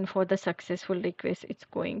X, and for the successful request, it's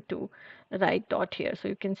going to write dot here. So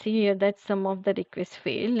you can see here that some of the requests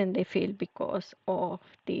fail, and they fail because of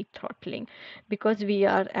the throttling, because we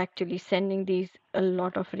are actually sending these a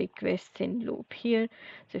lot of requests in loop here.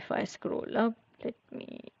 So if I scroll up, let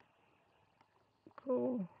me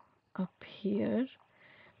go up here.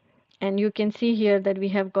 And you can see here that we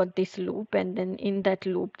have got this loop, and then in that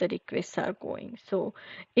loop the requests are going. So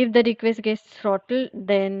if the request gets throttled,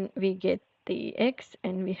 then we get the X,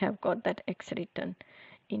 and we have got that X written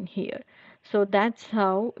in here. So that's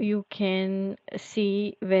how you can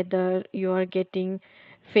see whether you are getting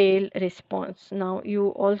fail response. Now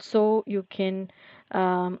you can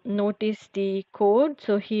notice the code.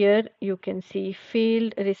 So here you can see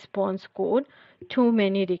failed response code, too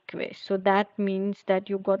many requests. So that means that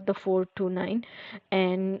you got the 429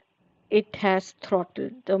 and it has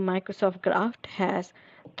throttled. The Microsoft Graph has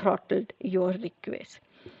throttled your request.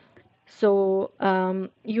 So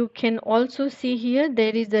you can also see here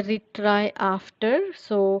there is a retry after.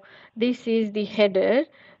 So this is the header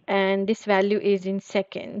and this value is in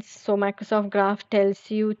seconds. So Microsoft Graph tells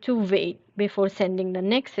you to wait before sending the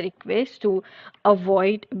next request to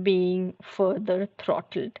avoid being further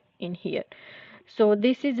throttled in here. So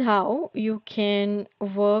this is how you can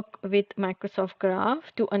work with Microsoft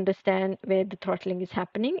Graph to understand where the throttling is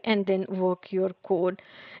happening and then work your code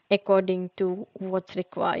according to what's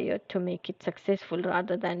required to make it successful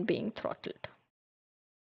rather than being throttled.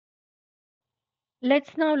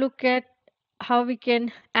 Let's now look at how we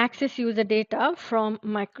can access user data from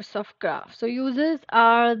Microsoft Graph. So users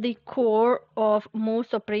are the core of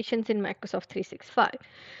most operations in Microsoft 365.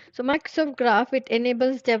 So Microsoft Graph, it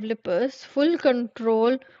enables developers full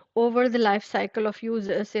control over the life cycle of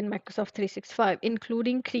users in Microsoft 365,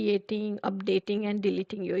 including creating, updating, and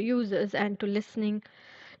deleting your users, and to listing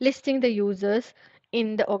the users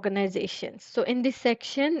in the organizations. So in this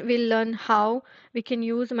section, we'll learn how we can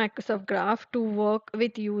use Microsoft Graph to work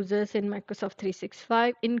with users in Microsoft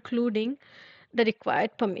 365, including the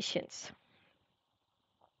required permissions.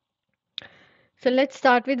 So let's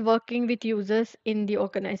start with working with users in the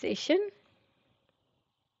organization.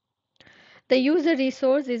 The user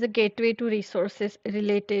resource is a gateway to resources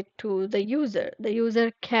related to the user. The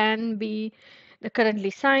user can be the currently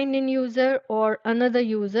signed in user or another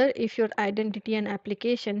user if your identity and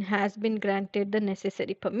application has been granted the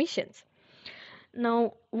necessary permissions.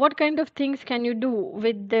 Now, what kind of things can you do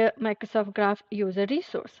with the Microsoft Graph user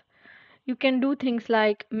resource? You can do things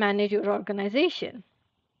like manage your organization.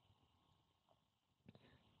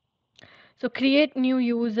 So create new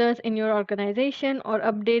users in your organization or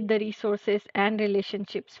update the resources and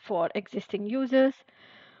relationships for existing users.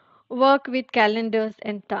 Work with calendars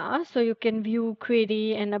and tasks, so you can view,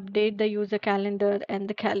 query, and update the user calendar and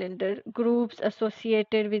the calendar groups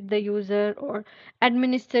associated with the user, or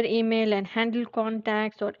administer email and handle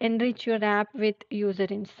contacts, or enrich your app with user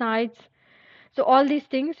insights. So all these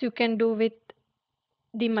things you can do with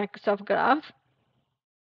the Microsoft Graph.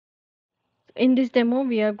 In this demo,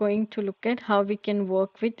 we are going to look at how we can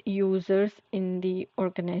work with users in the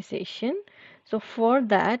organization. So for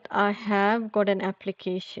that, I have got an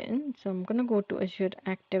application. So I'm going to go to Azure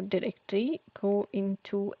Active Directory, go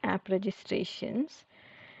into app registrations,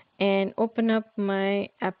 and open up my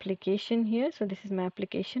application here. So this is my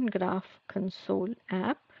application, Graph Console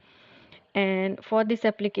app. And for this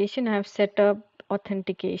application, I have set up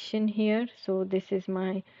authentication here. So this is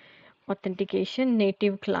my authentication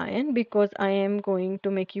native client because I am going to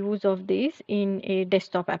make use of this in a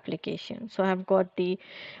desktop application. So I have got the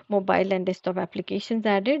mobile and desktop applications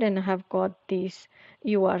added, and I have got this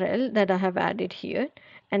URL that I have added here.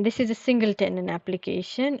 And this is a single tenant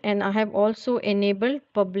application, and I have also enabled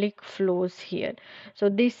public flows here. So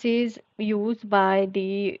this is used by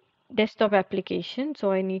the desktop application.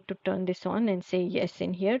 So I need to turn this on and say yes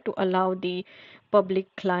in here to allow the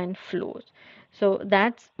public client flows. So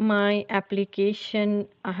that's my application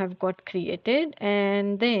I have got created,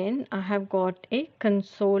 and then I have got a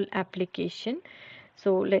console application.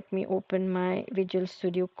 So let me open my Visual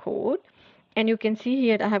Studio Code, and you can see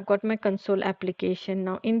here I have got my console application.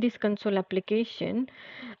 Now in this console application,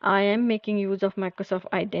 I am making use of Microsoft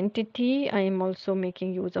Identity. I am also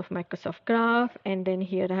making use of Microsoft Graph, and then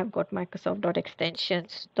here I have got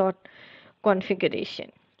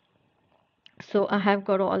Microsoft.extensions.configuration. So I have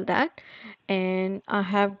got all that, and I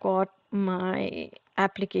have got my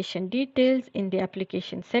application details in the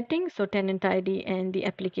application settings, so tenant ID and the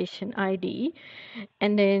application ID.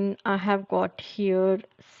 And then I have got here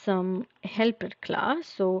some helper class,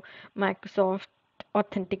 so Microsoft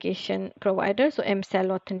authentication provider, so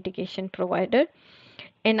MSAL authentication provider.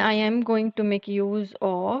 And I am going to make use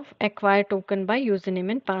of acquire token by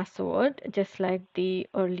username and password, just like the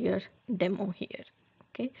earlier demo here.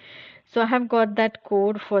 Okay, so I have got that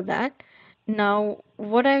code for that. Now,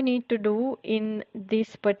 what I need to do in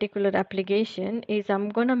this particular application is I'm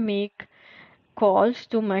gonna make calls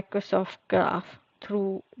to Microsoft Graph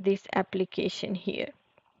through this application here.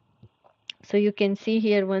 So you can see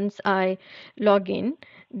here once I log in,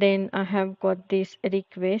 then I have got this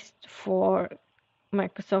request for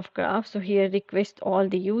Microsoft Graph. So here request all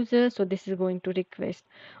the users. So this is going to request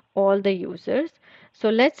all the users. So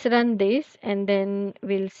let's run this and then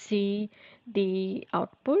we'll see the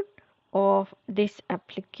output of this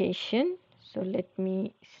application. So let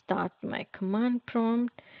me start my command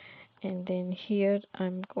prompt, and then here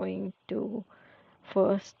I'm going to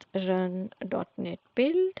first run .NET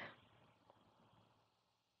build,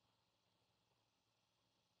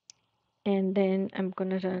 and then I'm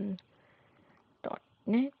gonna run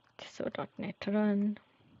 .NET. So .NET run.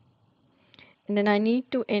 And then I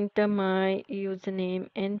need to enter my username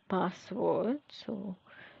and password. So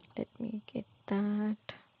let me get that.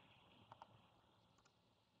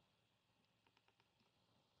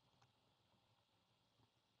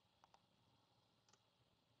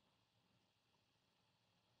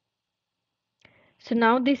 So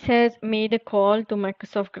now this has made a call to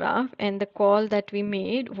Microsoft Graph, and the call that we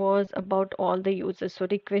made was about all the users. So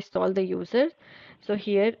request all the users. So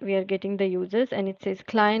here we are getting the users, and it says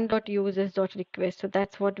client.users.request. So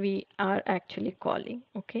that's what we are actually calling.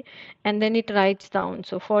 Okay. And then it writes down.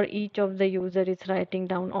 So for each of the user, it's writing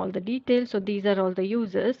down all the details. So these are all the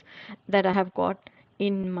users that I have got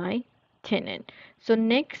in my tenant. So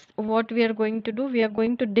next, what we are going to do, we are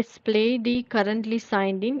going to display the currently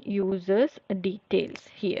signed in users details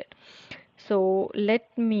here. So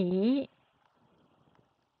let me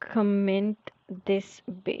comment this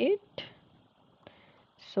bit.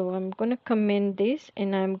 So I'm going to comment this,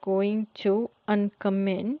 and I'm going to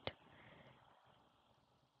uncomment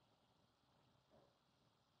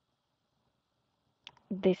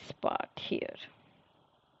this part here.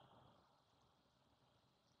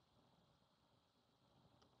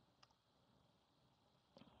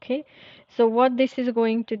 Okay, so what this is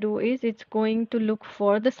going to do is it's going to look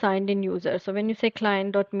for the signed in user. So when you say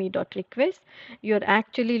client.me.request, you're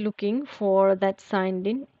actually looking for that signed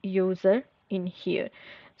in user in here.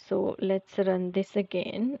 So let's run this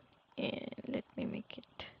again, and let me make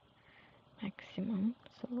it maximum.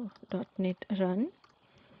 So .NET run,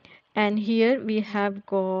 and here we have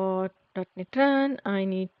got .NET run. I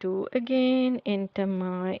need to again enter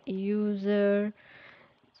my user.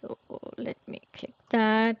 So let me click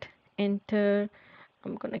that, enter.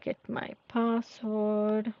 I'm gonna get my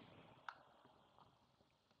password,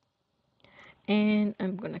 and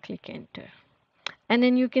I'm gonna click enter. And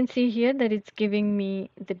then you can see here that it's giving me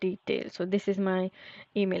the details. So this is my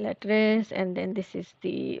email address, and then this is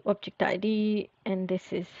the object ID, and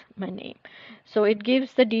this is my name. So it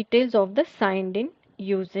gives the details of the signed in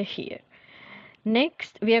user here.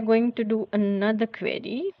 Next, we are going to do another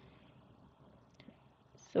query.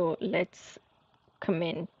 So let's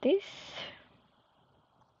comment this,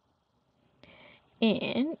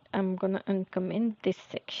 and I'm gonna uncomment this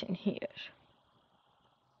section here.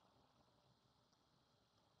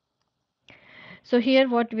 So here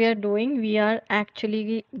what we are doing, we are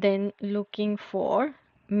actually then looking for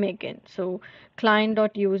Megan. So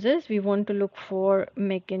client.users, we want to look for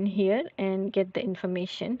Megan here and get the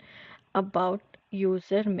information about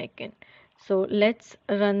user Megan. So let's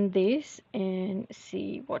run this and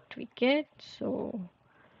see what we get. So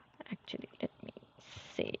actually, let me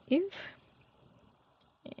save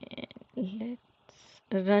and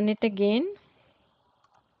let's run it again.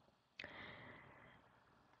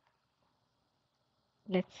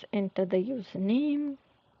 Let's enter the username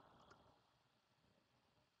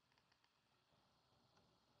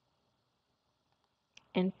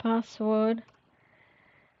and password.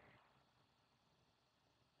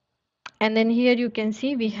 And then here you can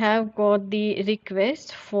see we have got the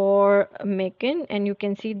request for Megan, and you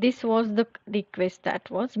can see this was the request that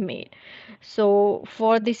was made. So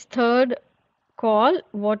for this third call,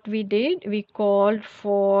 what we did, we called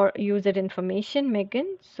for user information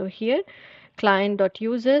Megan. So here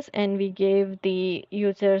client.users, and we gave the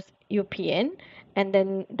user's UPN and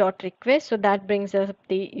then dot request. So that brings up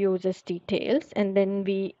the user's details, and then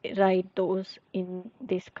we write those in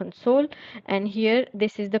this console. And here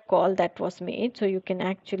this is the call that was made, so you can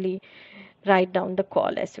actually write down the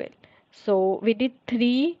call as well. So we did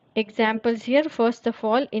three examples here. First of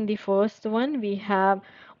all, in the first one, we have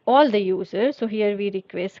all the users. So here we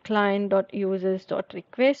request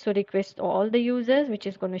client.users.request. So request all the users, which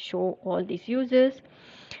is going to show all these users.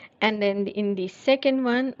 And then in the second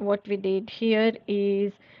one, what we did here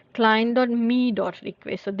is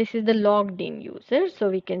client.me.request. So this is the logged in user. So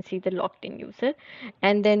we can see the logged in user.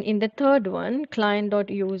 And then in the third one,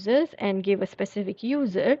 client.users, and give a specific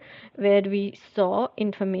user where we saw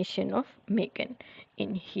information of Megan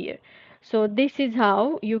in here. So this is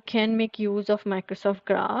how you can make use of Microsoft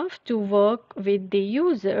Graph to work with the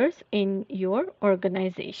users in your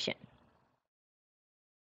organization.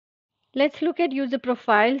 Let's look at user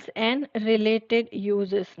profiles and related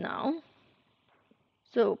users now.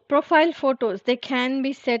 So profile photos, they can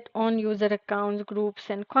be set on user accounts, groups,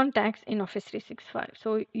 and contacts in Office 365.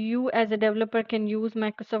 So you as a developer can use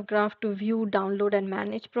Microsoft Graph to view, download, and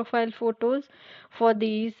manage profile photos for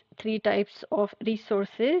these three types of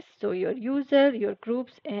resources. So your user, your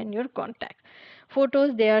groups, and your contact.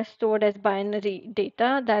 Photos, they are stored as binary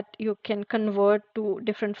data that you can convert to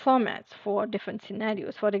different formats for different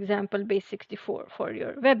scenarios. For example, base64 for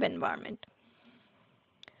your web environment.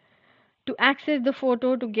 To access the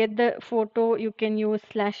photo, to get the photo, you can use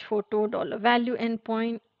 /photo $value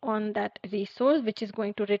endpoint on that resource, which is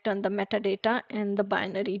going to return the metadata and the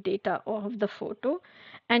binary data of the photo.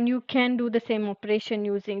 And you can do the same operation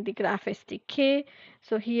using the Graph SDK.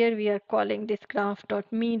 So here we are calling this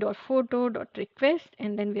graph.me.photo.request,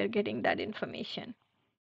 and then we are getting that information.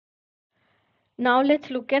 Now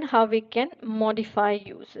let's look at how we can modify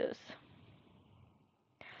users.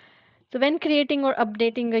 So when creating or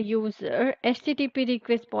updating a user, HTTP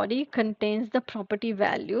request body contains the property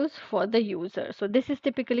values for the user. So this is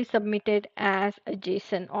typically submitted as a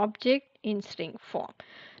JSON object in string form.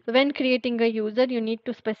 So when creating a user, you need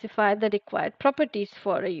to specify the required properties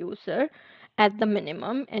for a user at the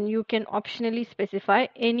minimum, and you can optionally specify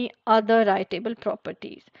any other writable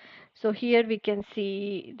properties. So here we can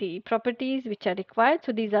see the properties which are required.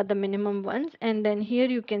 So these are the minimum ones. And then here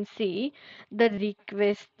you can see the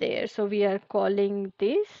request there. So we are calling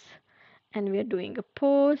this and we are doing a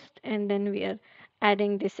post, and then we are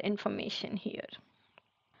adding this information here.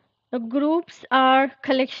 The groups are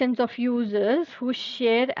collections of users who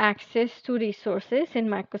share access to resources in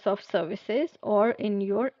Microsoft services or in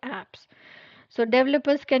your apps. So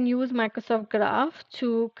developers can use Microsoft Graph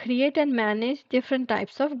to create and manage different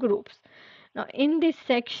types of groups. Now, in this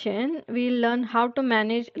section, we'll learn how to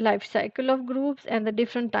manage lifecycle of groups and the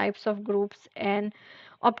different types of groups, and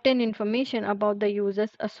obtain information about the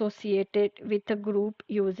users associated with a group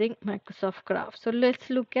using Microsoft Graph. So let's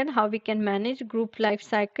look at how we can manage group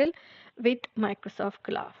lifecycle with Microsoft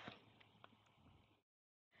Graph.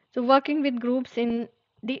 So working with groups in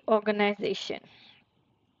the organization.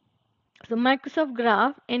 So Microsoft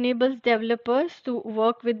Graph enables developers to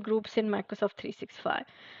work with groups in Microsoft 365.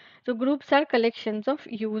 So groups are collections of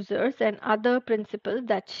users and other principals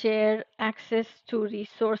that share access to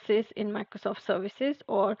resources in Microsoft services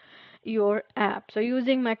or your app. So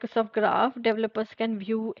using Microsoft Graph, developers can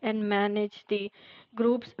view and manage the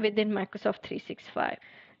groups within Microsoft 365.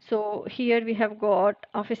 So here we have got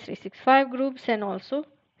Office 365 groups and also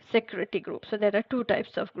security groups. So there are two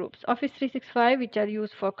types of groups. Office 365, which are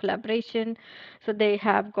used for collaboration. So they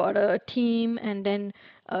have got a team and then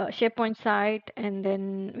SharePoint site, and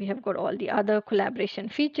then we have got all the other collaboration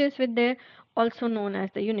features with there, also known as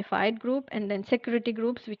the unified group, and then security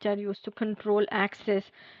groups, which are used to control access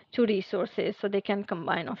to resources. So they can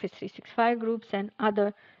combine Office 365 groups and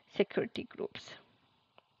other security groups.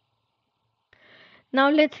 Now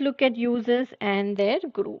let's look at users and their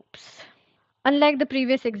groups. Unlike the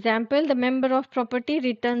previous example, the member of property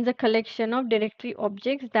returns a collection of directory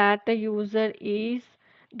objects that the user is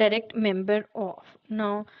direct member of.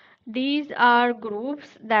 Now, these are groups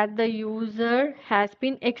that the user has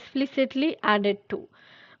been explicitly added to.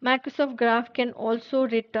 Microsoft Graph can also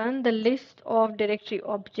return the list of directory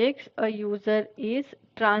objects a user is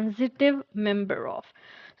transitive member of.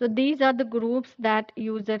 So these are the groups that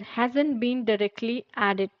user hasn't been directly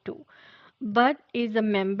added to but is a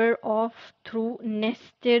member of through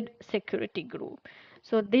nested security group.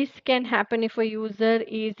 So this can happen if a user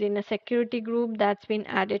is in a security group that's been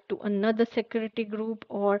added to another security group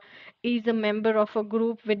or is a member of a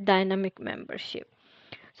group with dynamic membership.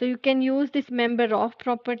 So you can use this member of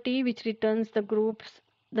property which returns the groups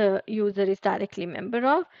the user is directly member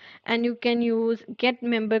of, and you can use get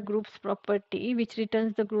member groups property which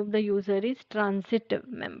returns the group the user is transitive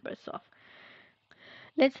members of.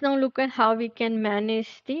 Let's now look at how we can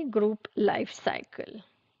manage the group lifecycle.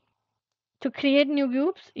 To create new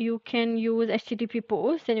groups, you can use HTTP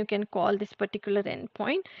post and you can call this particular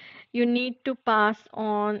endpoint. You need to pass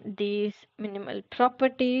on these minimal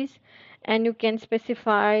properties and you can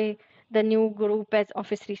specify the new group as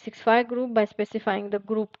Office 365 group by specifying the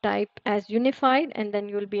group type as unified, and then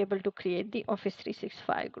you'll be able to create the Office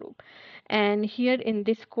 365 group. And here in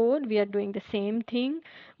this code, we are doing the same thing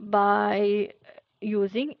by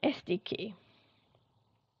using SDK.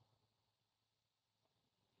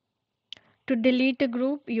 To delete a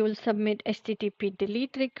group, you will submit HTTP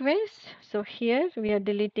delete request. So here we are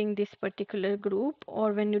deleting this particular group,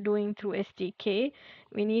 or when you're doing through SDK,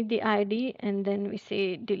 we need the ID and then we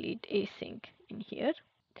say delete async in here.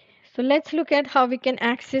 So let's look at how we can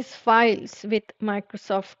access files with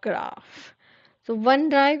Microsoft Graph. So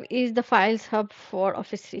OneDrive is the files hub for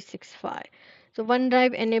Office 365. So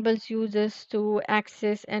OneDrive enables users to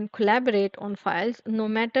access and collaborate on files no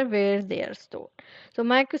matter where they are stored. So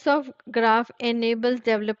Microsoft Graph enables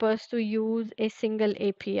developers to use a single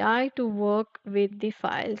API to work with the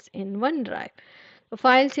files in OneDrive. So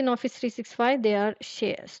files in Office 365, they are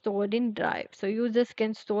stored in Drive. So users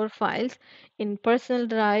can store files in personal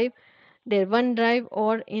drive, their OneDrive,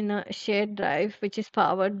 or in a shared drive which is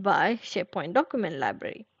powered by SharePoint document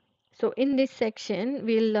library. So in this section,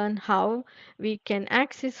 we'll learn how we can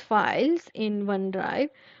access files in OneDrive,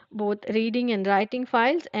 both reading and writing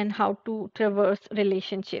files, and how to traverse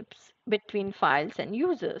relationships between files and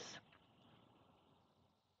users.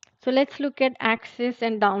 So let's look at access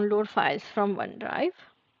and download files from OneDrive.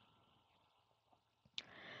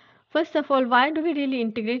 First of all, why do we really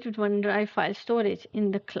integrate with OneDrive file storage in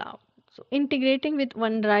the cloud? So integrating with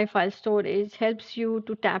OneDrive file storage helps you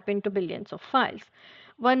to tap into billions of files.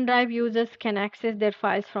 OneDrive users can access their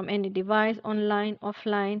files from any device, online,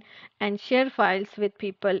 offline, and share files with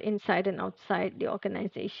people inside and outside the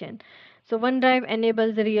organization. So OneDrive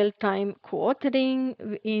enables real-time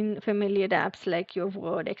co-authoring in familiar apps like your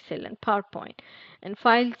Word, Excel, and PowerPoint. And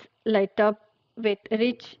files light up with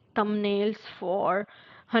rich thumbnails for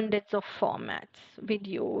hundreds of formats,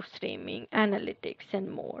 video, streaming, analytics,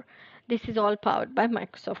 and more. This is all powered by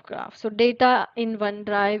Microsoft Graph. So data in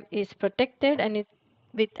OneDrive is protected and it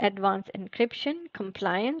with advanced encryption,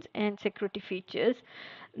 compliance, and security features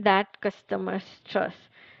that customers trust.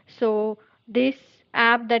 So this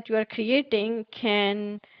app that you are creating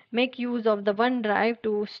can make use of the OneDrive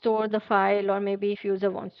to store the file, or maybe if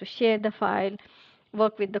user wants to share the file,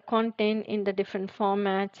 work with the content in the different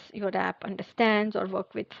formats your app understands, or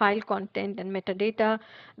work with file content and metadata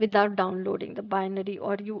without downloading the binary,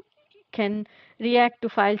 or you can react to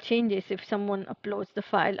file changes if someone uploads the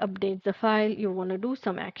file, updates the file, you want to do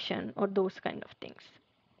some action or those kind of things.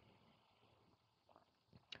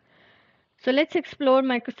 So let's explore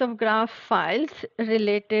Microsoft Graph files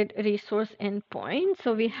related resource endpoint.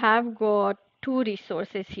 So we have got two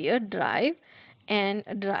resources here, Drive and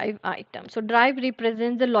Drive item. So Drive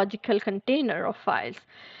represents the logical container of files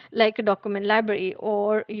like a document library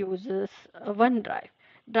or uses OneDrive.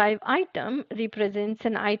 Drive item represents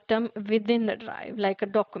an item within the drive like a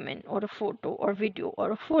document or a photo or video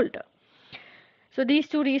or a folder. So these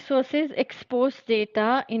two resources expose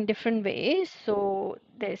data in different ways. So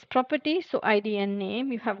there's properties, so ID and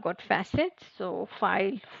name. You have got facets, so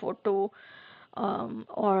file, photo,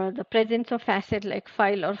 or the presence of facet like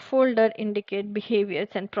file or folder indicate behaviors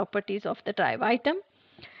and properties of the drive item.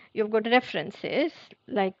 You've got references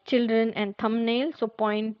like children and thumbnails, so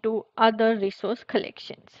point to other resource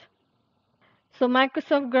collections. So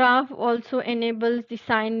Microsoft Graph also enables the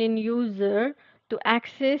signed-in user to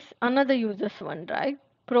access another user's OneDrive,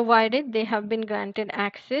 provided they have been granted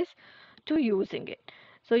access to using it.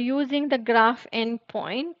 So using the Graph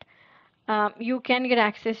endpoint, you can get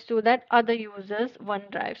access to that other users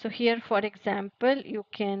OneDrive. So here, for example, you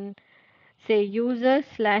can say user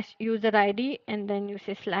slash user ID and then you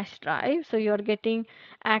say slash drive. So you're getting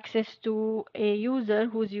access to a user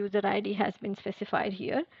whose user ID has been specified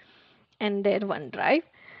here and their OneDrive.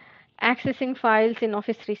 Accessing files in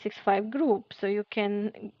Office 365 group. So you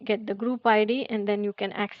can get the group ID and then you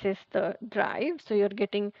can access the drive. So you're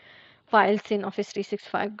getting files in Office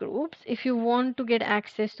 365 groups. If you want to get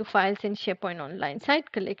access to files in SharePoint Online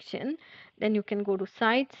Site Collection, then you can go to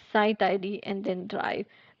Sites, Site ID, and then Drive,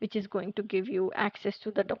 which is going to give you access to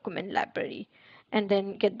the document library and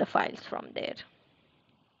then get the files from there.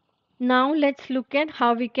 Now let's look at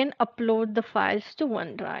how we can upload the files to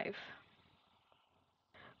OneDrive.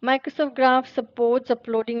 Microsoft Graph supports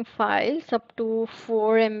uploading files up to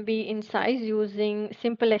 4 MB in size using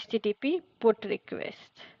simple HTTP PUT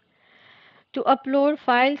request. To upload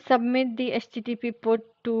files, submit the HTTP PUT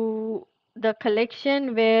to the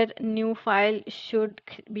collection where new file should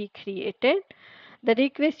be created. The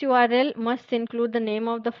request URL must include the name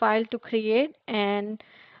of the file to create and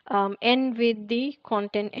end with the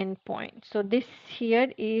content endpoint. So this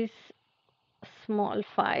here is a small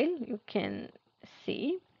file you can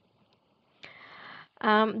see.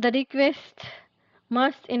 The request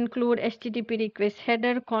must include HTTP request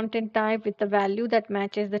header content type with the value that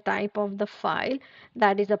matches the type of the file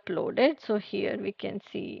that is uploaded. So here we can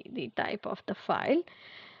see the type of the file.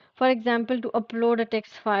 For example, to upload a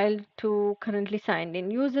text file to currently signed in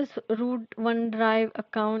users root OneDrive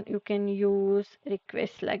account, you can use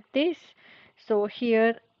requests like this. So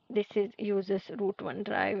here this is users root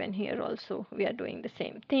OneDrive, and here also we are doing the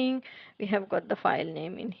same thing. We have got the file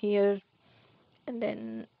name in here and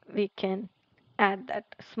then we can add that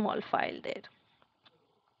small file there.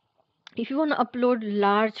 If you want to upload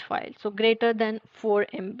large files, so greater than 4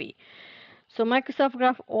 MB, so Microsoft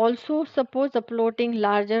Graph also supports uploading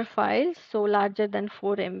larger files, so larger than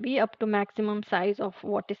 4 MB up to maximum size of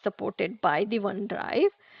what is supported by the OneDrive.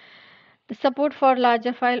 The support for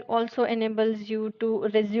larger file also enables you to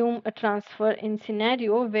resume a transfer in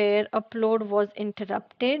scenario where upload was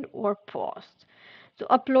interrupted or paused. So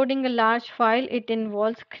uploading a large file, it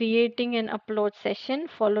involves creating an upload session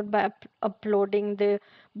followed by uploading the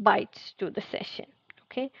bytes to the session.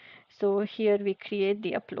 Okay, so here we create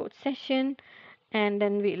the upload session and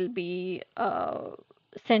then we'll be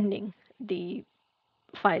sending the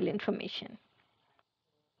file information.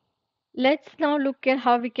 Let's now look at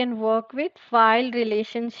how we can work with file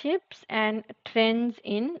relationships and trends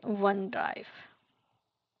in OneDrive.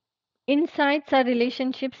 Insights are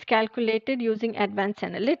relationships calculated using advanced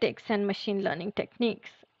analytics and machine learning techniques.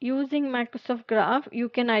 Using Microsoft Graph, you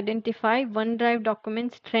can identify OneDrive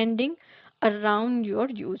documents trending around your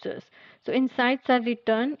users. So insights are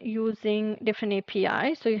returned using different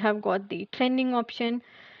APIs. So you have got the trending option,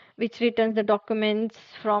 which returns the documents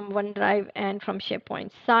from OneDrive and from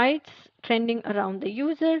SharePoint sites trending around the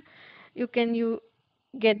user. You can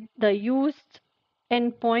get the used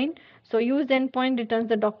endpoint. So used endpoint returns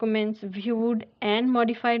the documents viewed and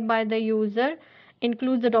modified by the user,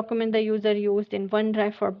 includes the document the user used in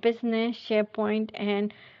OneDrive for Business, SharePoint,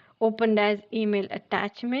 and opened as email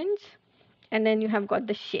attachments. And then you have got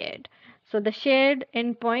the shared. So the shared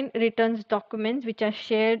endpoint returns documents which are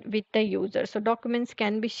shared with the user. So documents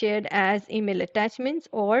can be shared as email attachments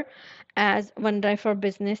or as OneDrive for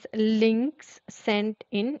Business links sent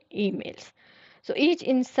in emails. So each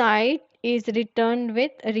insight is returned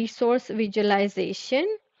with resource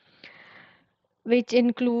visualization, which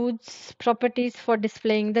includes properties for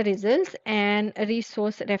displaying the results, and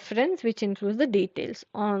resource reference, which includes the details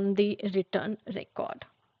on the return record.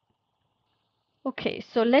 Okay,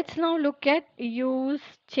 so let's now look at use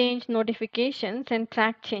change notifications and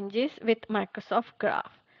track changes with Microsoft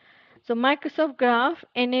Graph. So Microsoft Graph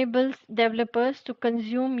enables developers to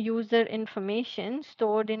consume user information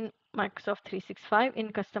stored in Microsoft 365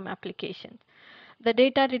 in custom applications. The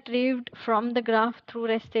data retrieved from the graph through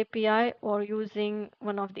REST API or using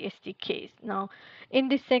one of the SDKs. Now, in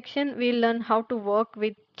this section, we'll learn how to work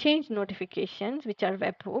with change notifications, which are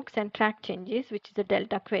webhooks, and track changes, which is a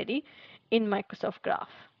Delta query in Microsoft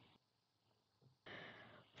Graph.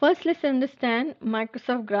 First, let's understand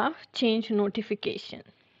Microsoft Graph change notification.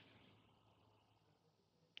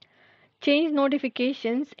 Change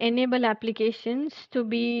notifications enable applications to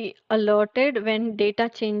be alerted when data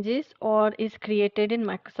changes or is created in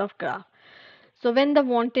Microsoft Graph. So when the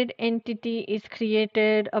wanted entity is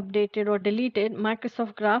created, updated, or deleted,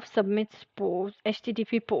 Microsoft Graph submits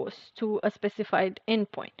HTTP posts to a specified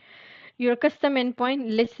endpoint. Your custom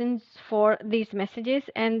endpoint listens for these messages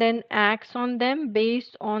and then acts on them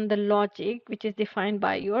based on the logic which is defined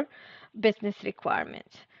by your business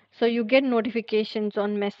requirements. So you get notifications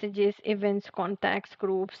on messages, events, contacts,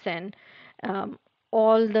 groups, and um,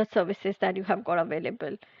 all the services that you have got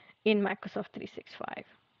available in Microsoft 365.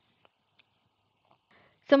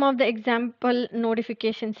 Some of the example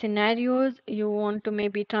notification scenarios: you want to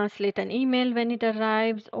maybe translate an email when it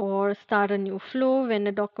arrives, or start a new flow when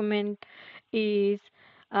a document is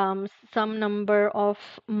some number of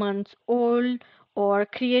months old, or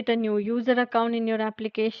create a new user account in your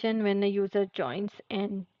application when a user joins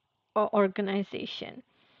an organization.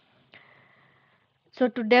 So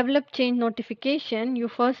to develop change notification, you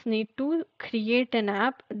first need to create an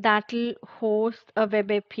app that will host a web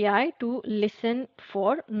API to listen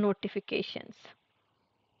for notifications.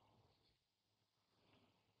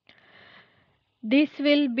 This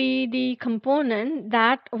will be the component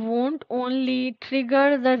that won't only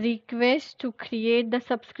trigger the request to create the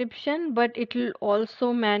subscription, but it will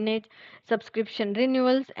also manage subscription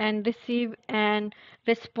renewals and receive and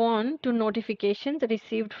respond to notifications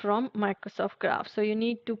received from Microsoft Graph. So you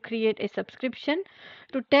need to create a subscription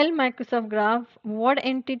to tell Microsoft Graph what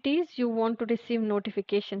entities you want to receive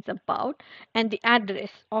notifications about and the address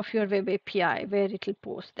of your web API where it will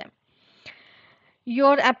post them.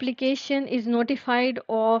 Your application is notified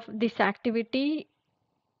of this activity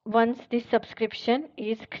once the subscription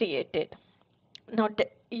is created. Now,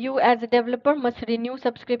 you as a developer must renew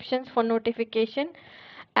subscriptions for notification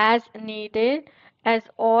as needed, as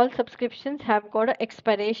all subscriptions have got an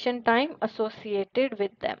expiration time associated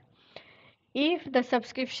with them. If the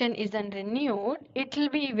subscription isn't renewed, it will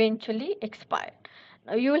be eventually expired.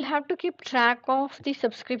 Now, you will have to keep track of the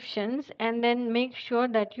subscriptions and then make sure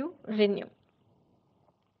that you renew.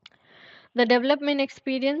 The development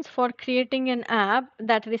experience for creating an app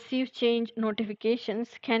that receives change notifications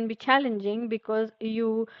can be challenging because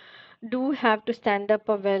you do have to stand up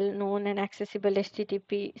a well-known and accessible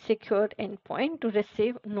HTTP secured endpoint to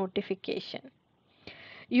receive notification.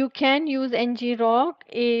 You can use ngrok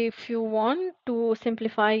if you want to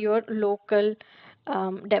simplify your local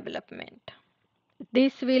development.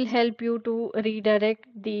 This will help you to redirect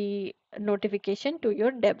the notification to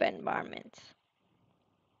your dev environments.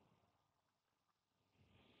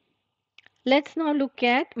 Let's now look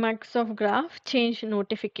at Microsoft Graph change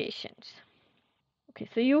notifications. Okay,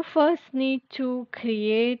 so you first need to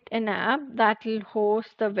create an app that will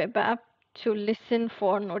host the web app to listen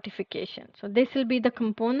for notifications. So this will be the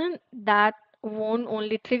component that won't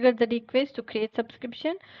only trigger the request to create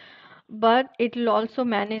subscription, but it will also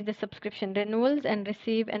manage the subscription renewals and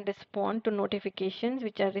receive and respond to notifications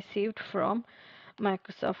which are received from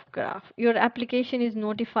Microsoft Graph. Your application is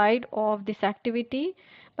notified of this activity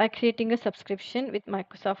by creating a subscription with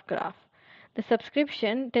Microsoft Graph. The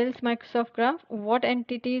subscription tells Microsoft Graph what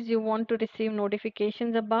entities you want to receive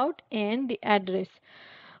notifications about and the address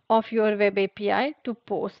of your web API to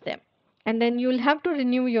post them. And then you'll have to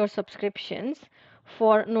renew your subscriptions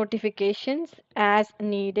for notifications as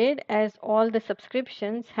needed, as all the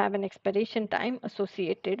subscriptions have an expiration time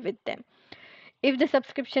associated with them. If the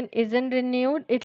subscription isn't renewed, it